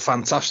 who did a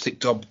fantastic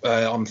job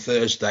on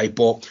Thursday,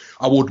 but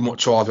I would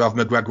much rather have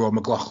McGregor or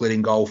McLaughlin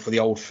in goal for the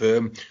Old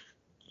Firm.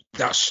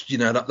 That's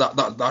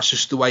that's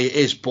just the way it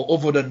is. But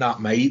other than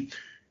that, mate,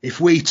 if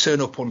we turn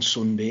up on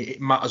Sunday,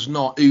 it matters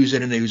not who's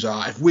in and who's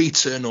out. If we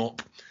turn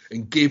up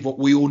and give what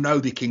we all know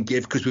they can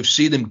give, because we've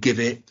seen them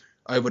give it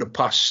over the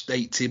past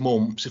 18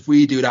 months, if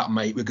we do that,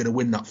 mate, we're going to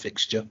win that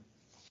fixture.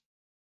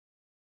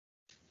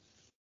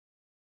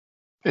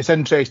 It's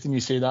interesting you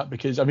say that,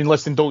 because, I mean,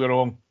 listen, don't get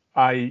wrong.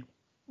 I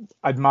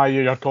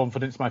admire your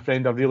confidence, my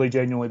friend. I really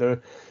genuinely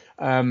do.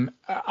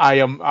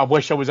 I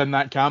wish I was in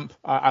that camp.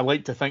 I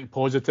like to think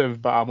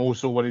positive, but I'm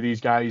also one of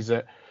these guys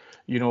that,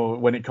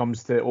 when it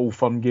comes to Old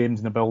Firm games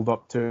and the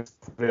build-up to,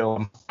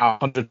 I'm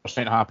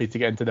 100% happy to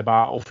get into the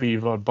battle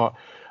fever, but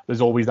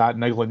there's always that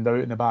niggling doubt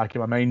in the back of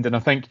my mind. And I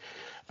think,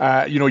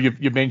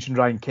 you mentioned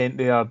Ryan Kent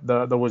there.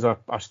 There was a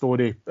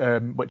story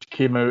which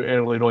came out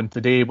earlier on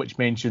today, which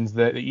mentions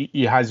that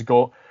he has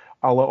got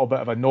a little bit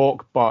of a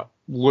knock, but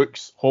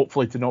looks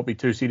hopefully to not be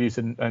too serious,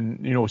 and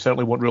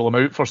certainly won't rule him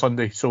out for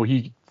Sunday. So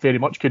he very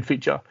much could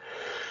feature.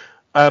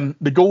 The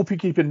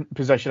goalkeeping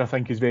position, I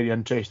think, is very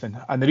interesting,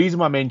 and the reason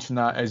why I mention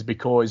that is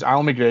because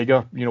Al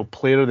McGregor,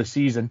 player of the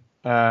season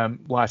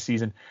last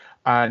season,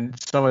 and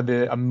some of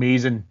the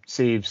amazing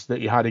saves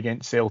that he had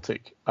against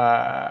Celtic,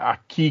 a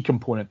key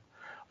component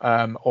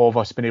of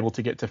us being able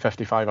to get to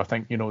 55. I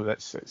think,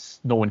 that's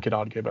no one could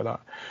argue about that.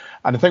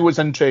 And I think what's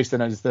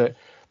interesting is that,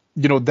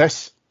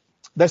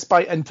 this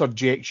by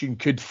interjection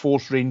could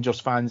force Rangers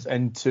fans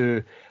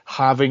into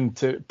having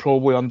to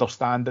probably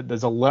understand that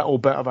there's a little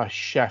bit of a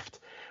shift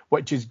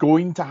which is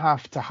going to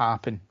have to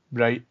happen,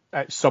 right,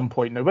 at some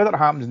point. Now, whether it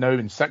happens now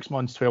in 6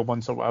 months, 12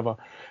 months or whatever,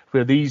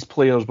 where these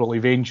players will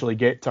eventually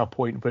get to a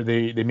point where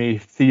they may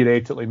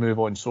theoretically move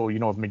on. So, if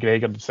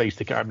McGregor decides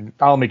to...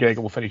 Alan McGregor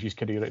will finish his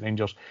career at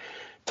Rangers.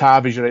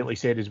 Tav, as you rightly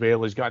said as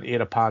well, has got an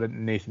heir apparent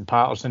in Nathan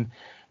Patterson.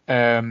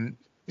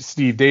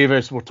 Steve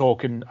Davis, we're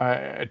talking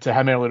to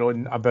him earlier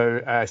on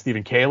about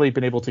Stephen Kelly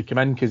being able to come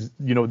in because,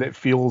 that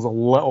feels a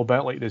little bit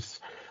like this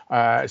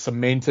some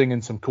mentoring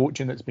and some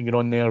coaching that's been going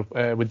on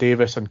there with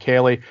Davis and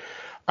Kelly.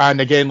 And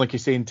again, like you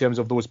say, in terms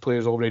of those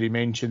players already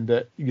mentioned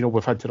that,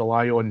 we've had to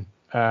rely on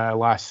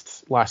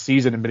last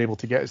season and been able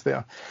to get us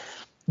there.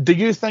 Do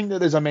you think that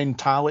there's a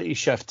mentality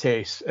shift,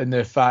 Tess, in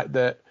the fact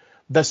that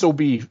this will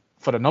be,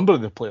 for a number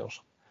of the players,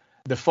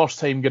 the first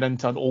time getting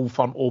into an Old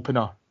Firm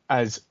opener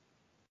as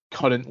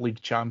current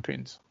league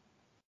champions?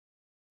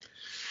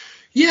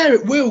 Yeah,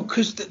 it will,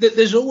 because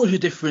there's always a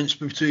difference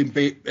between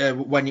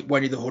when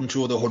you're the hunter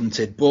or the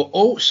hunted, but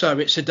also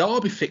it's a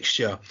derby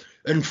fixture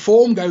and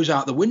form goes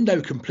out the window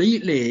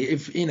completely.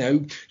 If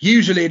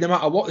usually no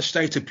matter what the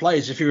state of play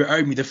is, if you're at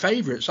home, you're the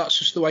favourites. That's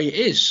just the way it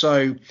is.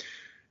 So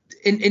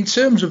in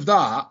terms of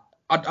that,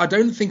 I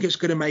don't think it's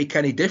going to make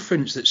any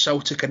difference that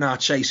Celtic are now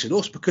chasing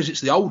us because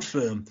it's the Old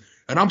Firm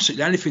and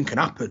absolutely anything can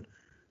happen.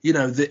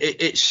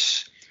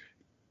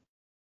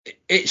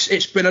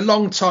 It's been a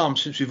long time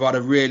since we've had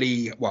a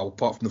really, well,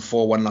 apart from the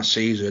 4-1 last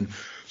season,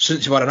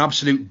 since we've had an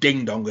absolute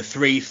ding-dong, a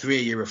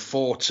 3-3 or a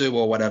 4-2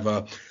 or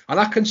whatever. And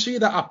I can see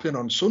that happening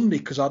on Sunday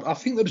because I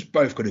think they're just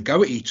both going to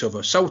go at each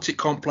other. Celtic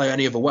can't play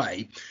any other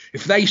way.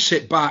 If they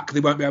sit back, they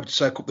won't be able to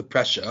soak up the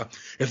pressure.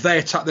 If they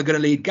attack, they're going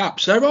to lead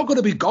gaps. There are going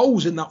to be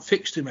goals in that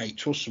fixture, mate,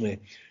 trust me.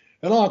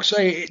 And like I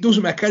say, it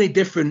doesn't make any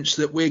difference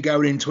that we're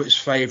going into it as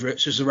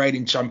favourites, as the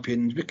reigning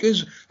champions,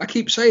 because I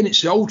keep saying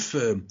it's the Old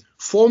Firm.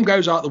 Form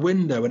goes out the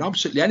window and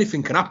absolutely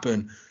anything can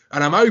happen.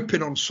 And I'm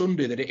hoping on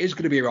Sunday that it is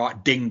going to be a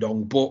right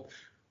ding-dong, but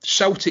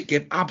Celtic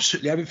give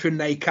absolutely everything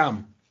they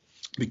can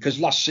because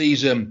last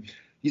season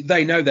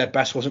they know their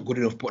best wasn't good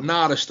enough, but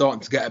now they're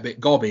starting to get a bit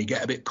gobby,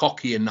 get a bit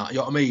cocky and that, you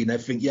know what I mean? They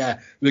think, yeah,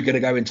 we're going to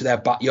go into their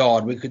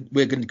backyard,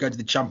 we're going to go to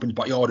the champions'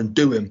 backyard and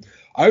do them.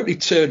 I hope they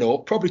turn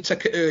up, probably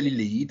take an early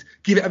lead,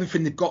 give it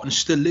everything they've got and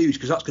still lose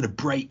because that's going to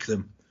break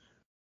them.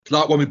 It's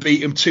like when we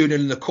beat them 2-0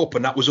 in the cup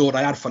and that was all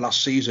they had for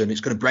last season.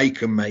 It's going to break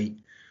them, mate.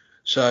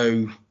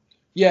 So,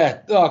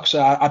 yeah, like I say,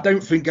 I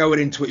don't think going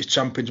into it as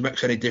champions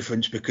makes any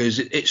difference because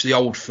it's the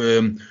Old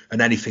Firm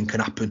and anything can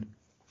happen.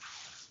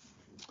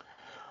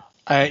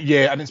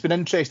 Yeah, and it's been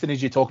interesting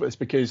as you talk about this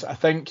because I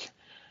think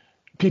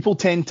people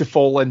tend to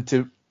fall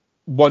into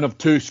one of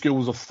two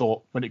schools of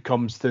thought when it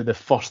comes to the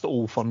first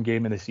Old Firm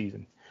game of the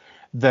season.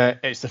 That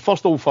it's the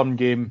first Old Firm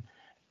game,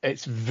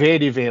 it's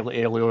very,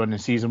 very early on in the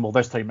season. Well,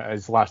 this time it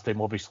is. Last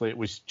time, obviously, it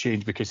was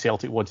changed because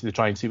Celtic wanted to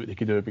try and see what they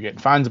could do about getting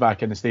fans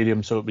back in the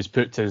stadium. So it was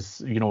put as,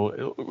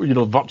 virtually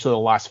the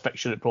last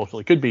fixture it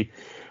possibly could be.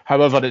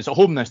 However, it's at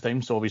home this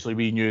time, so obviously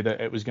we knew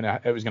that it was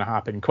gonna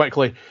happen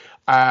quickly.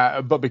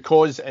 But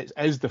because it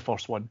is the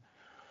first one,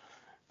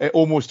 it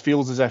almost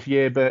feels as if,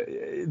 but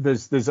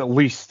there's at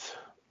least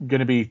going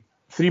to be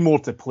 3 more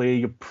to play.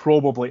 You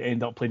probably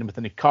end up playing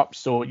within the cup,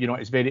 so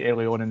it's very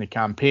early on in the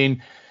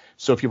campaign.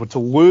 So if you were to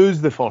lose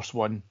the first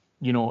one,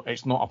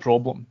 it's not a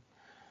problem.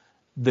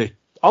 The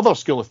other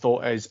school of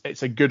thought is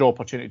it's a good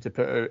opportunity to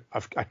put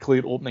out a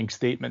clear opening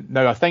statement.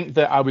 Now, I think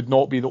that I would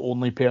not be the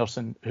only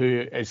person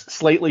who is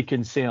slightly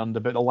concerned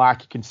about the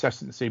lack of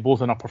consistency,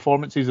 both in our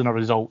performances and our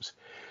results,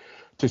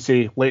 to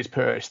say, let's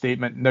put out a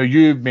statement. Now,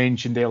 you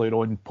mentioned earlier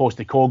on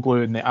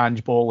Postecoglou and the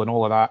Ange ball and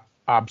all of that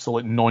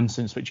absolute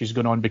nonsense which is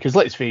going on, because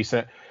let's face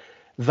it,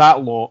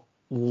 that lot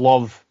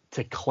love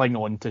to cling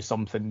on to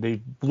something.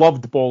 They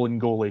loved ball and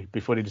goalie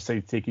before he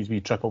decided to take his wee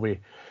trip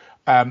away.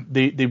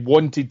 They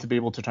wanted to be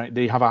able to try.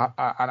 They have an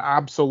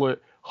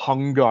absolute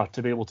hunger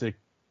to be able to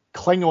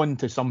cling on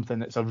to something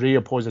that's a ray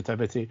of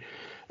positivity.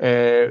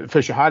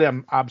 Fushihari,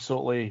 I'm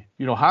absolutely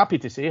happy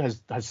to say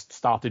has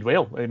started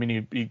well. I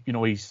mean,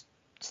 he's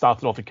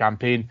started off a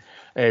campaign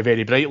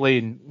very brightly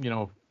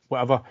and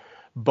whatever,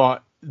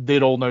 but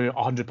they're all now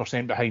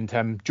 100% behind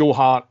him. Joe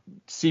Hart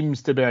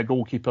seems to be a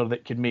goalkeeper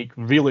that can make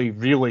really,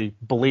 really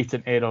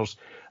blatant errors,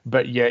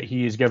 but yet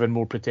he is given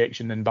more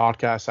protection than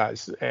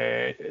Barkas.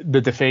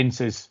 The defence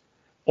is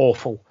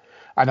awful.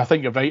 And I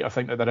think you're right. I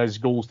think that there is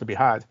goals to be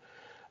had.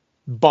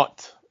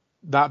 But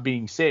that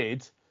being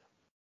said,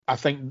 I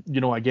think,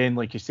 again,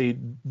 like you say,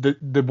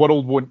 the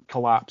world won't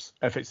collapse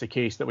if it's the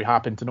case that we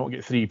happen to not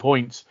get 3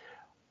 points.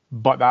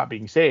 But that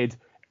being said,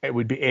 it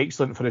would be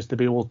excellent for us to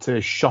be able to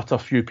shut a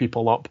few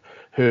people up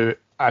who,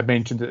 I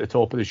mentioned at the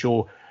top of the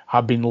show,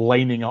 have been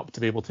lining up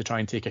to be able to try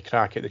and take a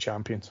crack at the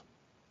champions.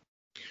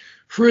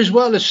 For as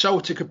well as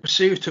Celtic are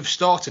perceived to have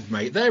started,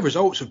 mate, their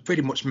results have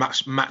pretty much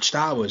matched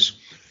ours.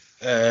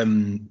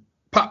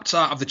 Packed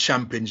out of the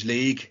Champions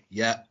League,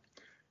 yeah.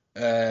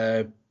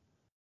 Won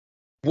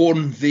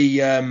the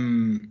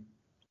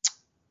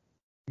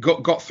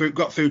got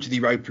through to the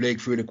Europa League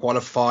through the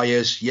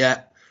qualifiers,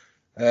 yeah.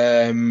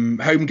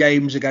 Home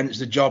games against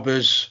the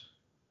jobbers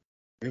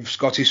of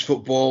Scottish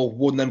football,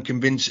 won them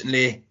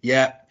convincingly,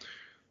 yeah.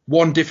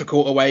 One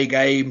difficult away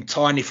game,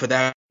 tiny for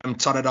them,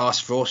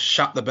 Tannadice for us,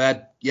 shat the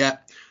bed. Yeah.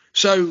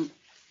 So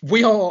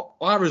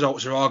our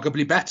results are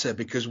arguably better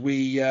because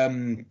we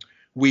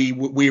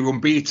were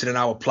unbeaten in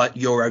our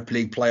Europa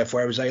League playoff,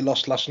 whereas they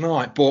lost last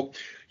night. But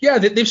yeah,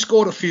 they've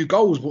scored a few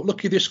goals, but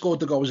look, if they scored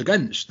the goals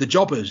against the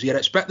jobbers, you'd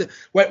expect that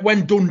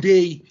when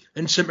Dundee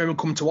and St Mirren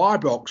come to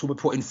Ibrox, we'll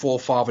be putting 4,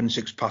 5 and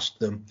 6 past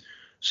them.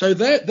 So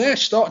their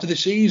start to the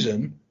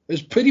season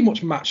has pretty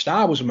much matched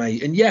ours,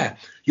 mate. And yeah,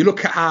 you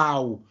look at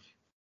how,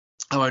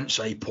 I won't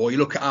say poor, you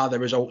look at how the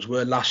results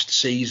were last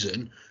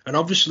season, and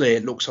obviously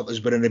it looks like there's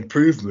been an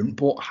improvement,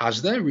 but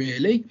has there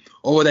really?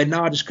 Or are they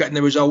now just getting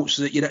the results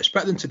that you'd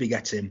expect them to be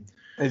getting?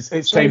 It's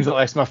times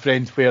like this, my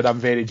friend, where I'm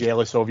very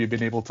jealous of you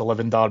being able to live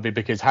in Derby,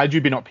 because had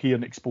you been up here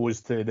and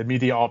exposed to the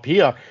media up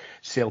here,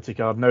 Celtic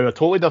are now a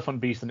totally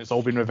different beast, and it's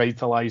all been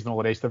revitalised and all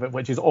the rest of it,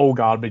 which is all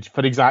garbage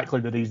for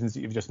exactly the reasons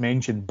that you've just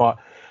mentioned. But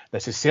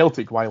this is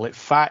Celtic, why let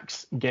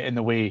facts get in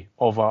the way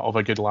of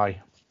a good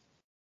lie?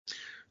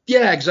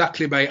 Yeah,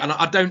 exactly, mate. And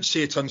I don't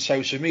see it on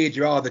social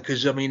media either,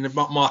 because I mean,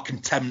 my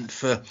contempt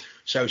for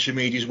social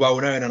media is well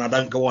known, and I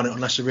don't go on it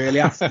unless I really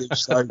have to.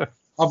 So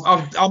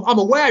I'm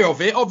aware of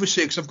it,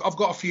 obviously, because I've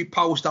got a few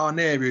pals down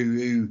there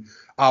who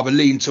either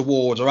lean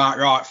towards or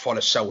outright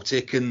follow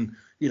Celtic, and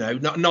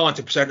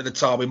 90% of the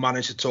time we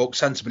manage to talk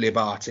sensibly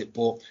about it,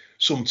 but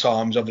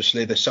sometimes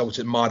obviously the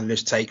Celtic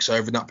mindedness takes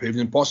over, and that proves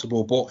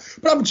impossible. But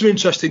having some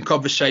interesting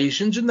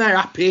conversations, and they're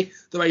happy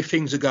the way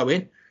things are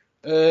going.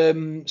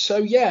 So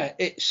yeah,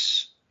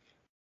 it's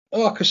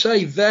like I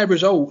say, their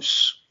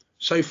results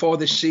so far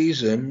this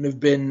season have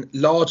been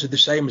largely the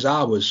same as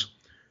ours.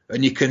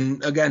 And you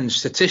can, again,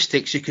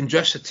 statistics, you can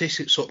dress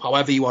statistics up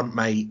however you want,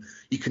 mate.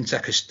 You can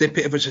take a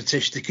snippet of a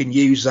statistic and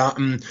use that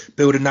and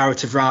build a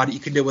narrative around it. You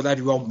can do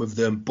whatever you want with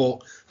them.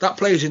 But that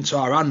plays into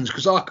our hands,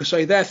 because like I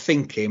say, they're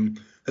thinking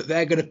that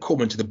they're going to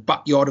come into the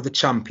backyard of the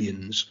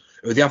champions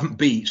who they haven't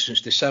beat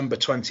since December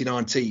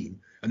 2019,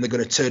 and they're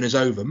going to turn us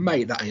over.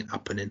 Mate, that ain't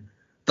happening.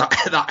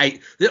 That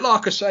ain't,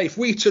 like I say, if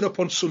we turn up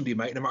on Sunday,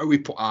 mate, no matter who we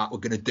put out, we're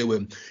going to do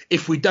them.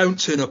 If we don't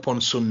turn up on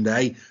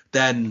Sunday,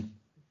 then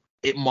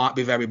it might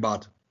be very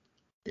bad.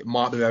 It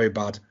might be very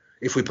bad.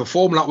 If we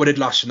perform like we did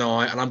last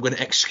night, and I'm going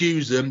to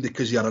excuse them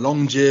because he had a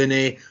long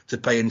journey to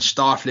play in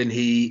stifling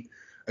heat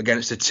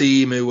against a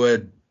team who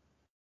were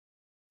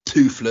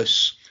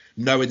toothless,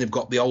 knowing they've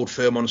got the Old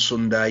Firm on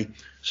Sunday.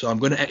 So I'm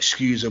going to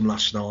excuse them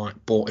last night.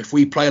 But if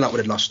we play like we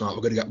did last night,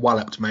 we're going to get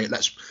walloped, mate.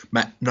 Let's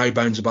make no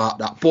bones about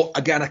that. But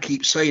again, I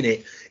keep saying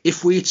it.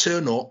 If we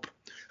turn up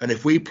and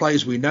if we play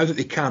as we know that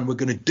they can, we're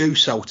going to do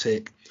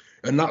Celtic.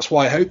 And that's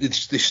why I hope they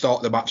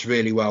start the match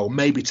really well,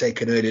 maybe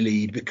take an early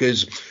lead,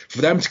 because for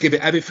them to give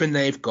it everything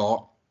they've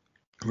got,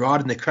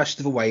 riding the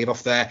crest of a wave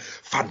off their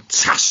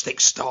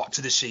fantastic start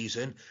to the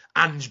season,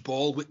 Ange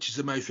Ball, which is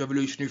the most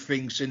revolutionary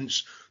thing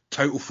since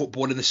total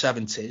football in the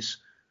 70s,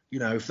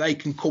 if they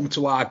can come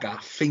to our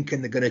gaff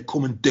thinking they're going to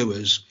come and do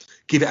us,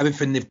 give it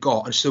everything they've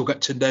got and still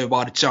get turned over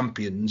by the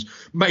champions,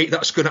 mate,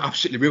 that's going to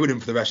absolutely ruin them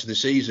for the rest of the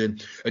season.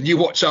 And you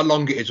watch how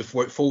long it is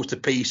before it falls to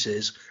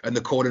pieces and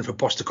they're calling for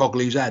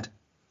Postecoglou's head.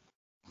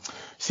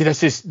 See,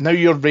 this is now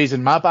you're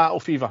raising my battle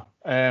fever.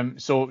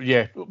 So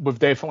yeah, we've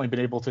definitely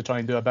been able to try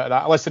and do a bit of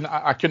that. Listen,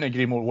 I couldn't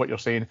agree more with what you're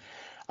saying.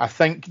 I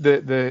think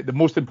the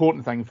most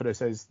important thing for us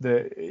is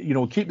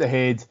keep the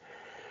head.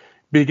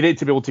 Be great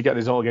to be able to get a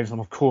result against them.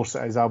 Of course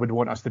it is. I would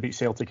want us to beat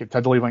Celtic at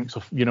Tiddlywinks.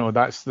 So,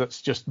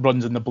 that's just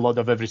runs in the blood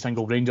of every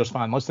single Rangers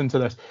fan listening to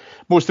this.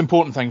 Most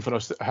important thing for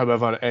us,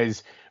 however,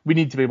 is we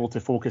need to be able to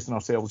focus on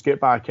ourselves,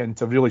 get back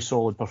into really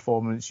solid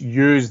performance,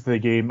 use the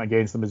game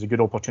against them as a good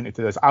opportunity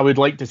to this. I would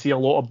like to see a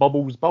lot of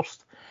bubbles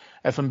burst,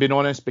 if I'm being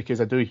honest, because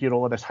I do hear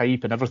all of this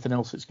hype and everything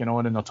else that's going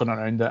on, and they're turning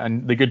around it.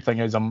 And the good thing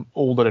is I'm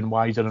older and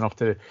wiser enough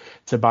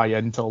to buy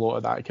into a lot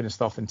of that kind of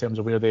stuff in terms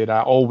of where they're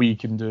at. All we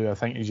can do, I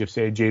think, as you've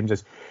said, James,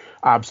 is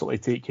absolutely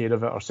take care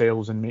of it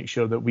ourselves and make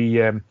sure that we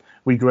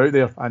go out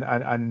there.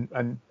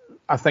 And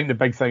I think the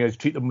big thing is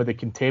treat them with the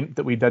contempt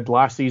that we did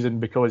last season,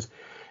 because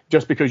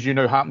just because you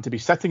now happen to be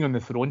sitting on the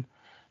throne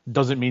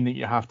doesn't mean that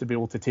you have to be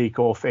able to take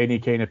off any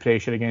kind of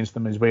pressure against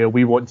them as well.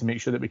 We want to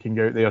make sure that we can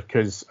go out there,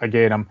 because,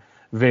 again, I'm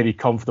very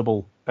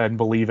comfortable in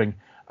believing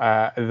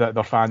that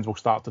their fans will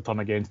start to turn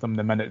against them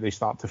the minute they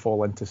start to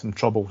fall into some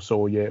trouble.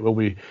 So yeah, it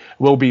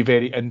will be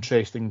very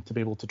interesting to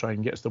be able to try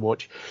and get us to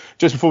watch.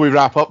 Just before we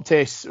wrap up,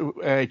 Tess,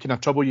 can I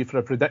trouble you for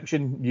a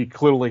prediction? You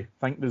clearly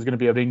think there's going to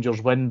be a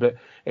Rangers win, but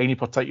any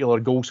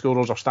particular goal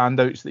scorers or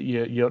standouts that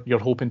you're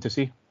hoping to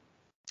see?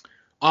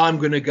 I'm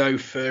going to go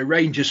for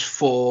Rangers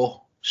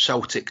 4,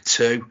 Celtic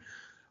 2.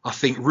 I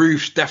think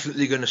Roof's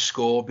definitely going to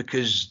score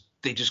because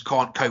they just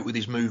can't cope with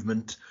his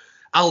movement.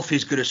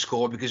 Alfie's going to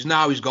score because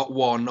now he's got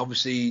one.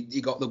 Obviously, he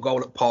got the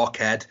goal at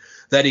Parkhead.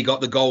 Then he got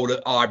the goal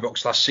at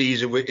Ibrox last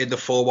season in the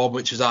 4-1,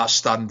 which is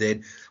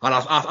outstanding. And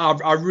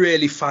I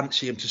really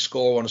fancy him to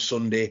score on a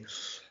Sunday.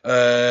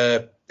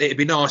 It'd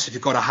be nice if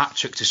he got a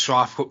hat-trick to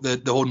strive up the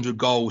 100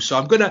 goals. So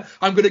I'm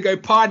gonna go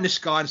pie in the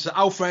sky and say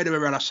Alfredo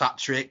Morelos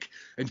hat-trick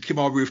and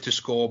Kemar Roof to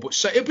score. But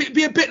so it'd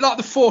be a bit like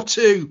the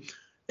 4-2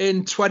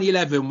 in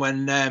 2011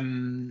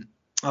 when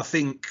I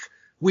think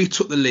we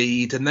took the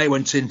lead and they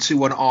went in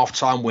 2-1 at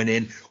half-time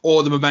winning.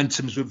 All the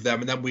momentum's with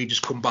them, and then we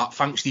just come back.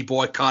 Thanks to your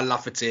boy, Kyle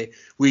Lafferty.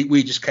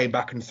 We just came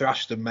back and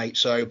thrashed them, mate.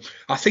 So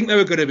I think there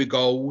were going to be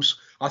goals.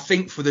 I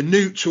think for the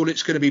neutral,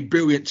 it's going to be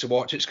brilliant to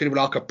watch. It's going to be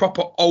like a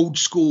proper old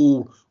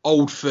school,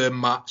 old firm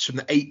match from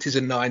the 80s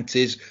and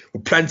 90s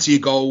with plenty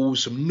of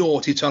goals, some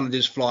naughty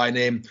challenges flying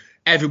in.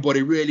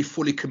 Everybody really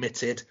fully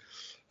committed.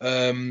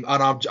 And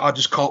I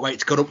just can't wait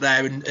to get up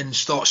there and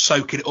start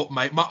soaking it up,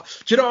 mate.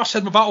 Do you know I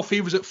said my battle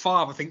fever was at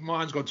 5? I think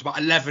mine's gone to about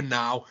 11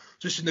 now,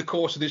 just in the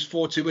course of this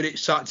 42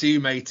 minutes chat to you,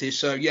 matey.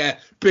 So, yeah,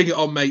 bring it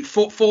on, mate.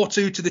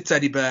 4-2 to the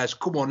Teddy Bears.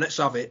 Come on, let's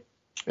have it.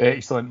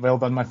 Excellent. Well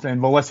done, my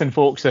friend. Well, listen,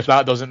 folks, if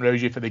that doesn't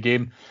rouse you for the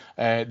game,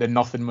 then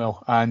nothing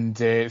will. And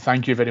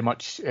thank you very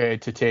much to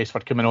Tess for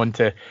coming on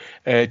to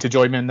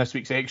join me in this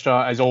week's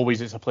Extra. As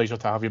always, it's a pleasure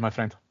to have you, my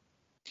friend.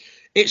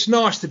 It's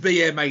nice to be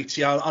here,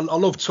 matey. I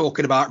love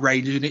talking about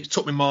Rangers, and it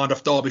took my mind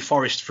off Derby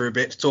Forest for a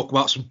bit to talk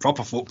about some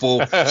proper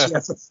football.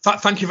 So,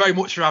 thank you very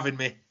much for having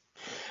me.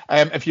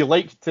 If you'd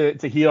like to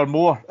hear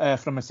more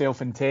from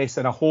myself and Tess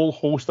and a whole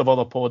host of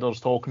other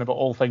podders talking about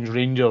all things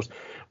Rangers,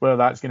 whether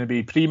that's going to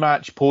be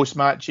pre-match,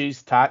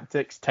 post-matches,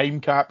 tactics, time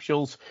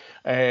capsules,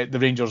 the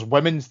Rangers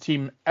women's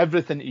team,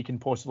 everything that you can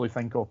possibly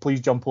think of, please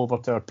jump over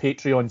to our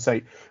Patreon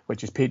site,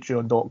 which is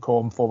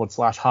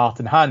patreon.com/heart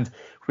and hand,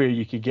 where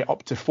you could get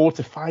up to 4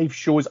 to 5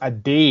 shows a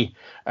day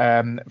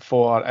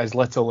for as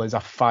little as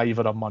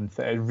 $5 a month.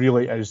 It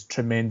really is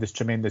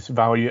tremendous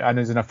value. And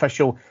as an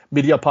official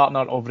media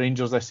partner of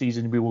Rangers this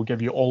season, we will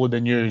give you all of the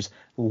news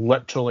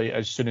literally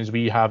as soon as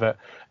we have it,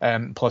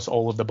 plus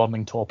all of the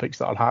burning topics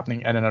that are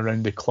happening in and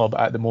around the club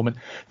at the moment.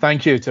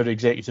 Thank you to our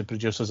executive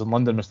producers in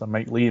London, Mr.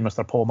 Mike Lee and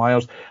Mr. Paul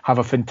Myers. Have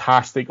a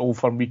fantastic Old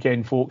Firm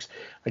weekend, folks.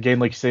 Again,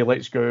 like I say,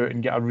 let's go out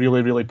and get a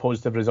really, really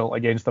positive result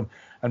against them.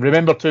 And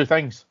remember 2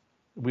 things.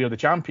 We are the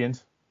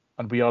champions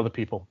and we are the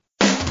people.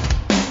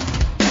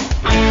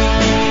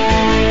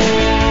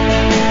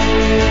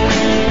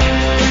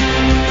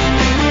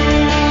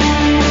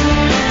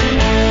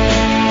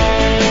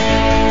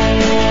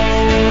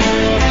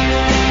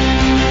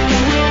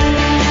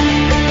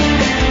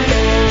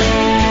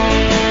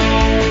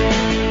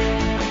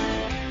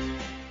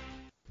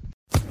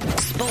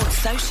 Sports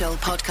Social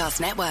Podcast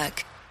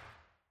Network.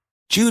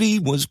 Judy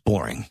was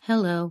boring.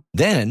 Hello.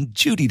 Then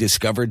Judy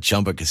discovered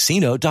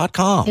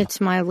ChumbaCasino.com. It's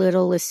my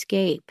little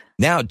escape.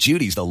 Now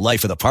Judy's the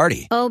life of the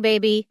party. Oh,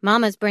 baby,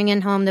 mama's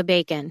bringing home the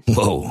bacon.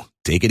 Whoa,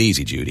 take it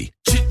easy, Judy.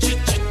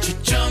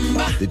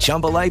 The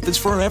Chumba life is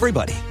for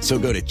everybody. So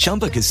go to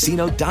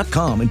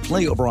ChumbaCasino.com and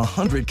play over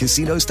 100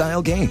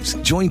 casino-style games.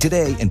 Join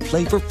today and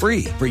play for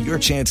free for your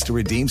chance to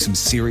redeem some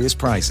serious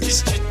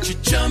prizes.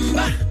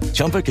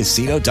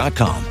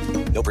 ChumbaCasino.com.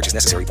 No purchase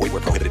necessary. Void where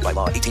prohibited by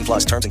law.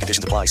 18+ terms and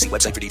conditions apply. See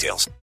website for details.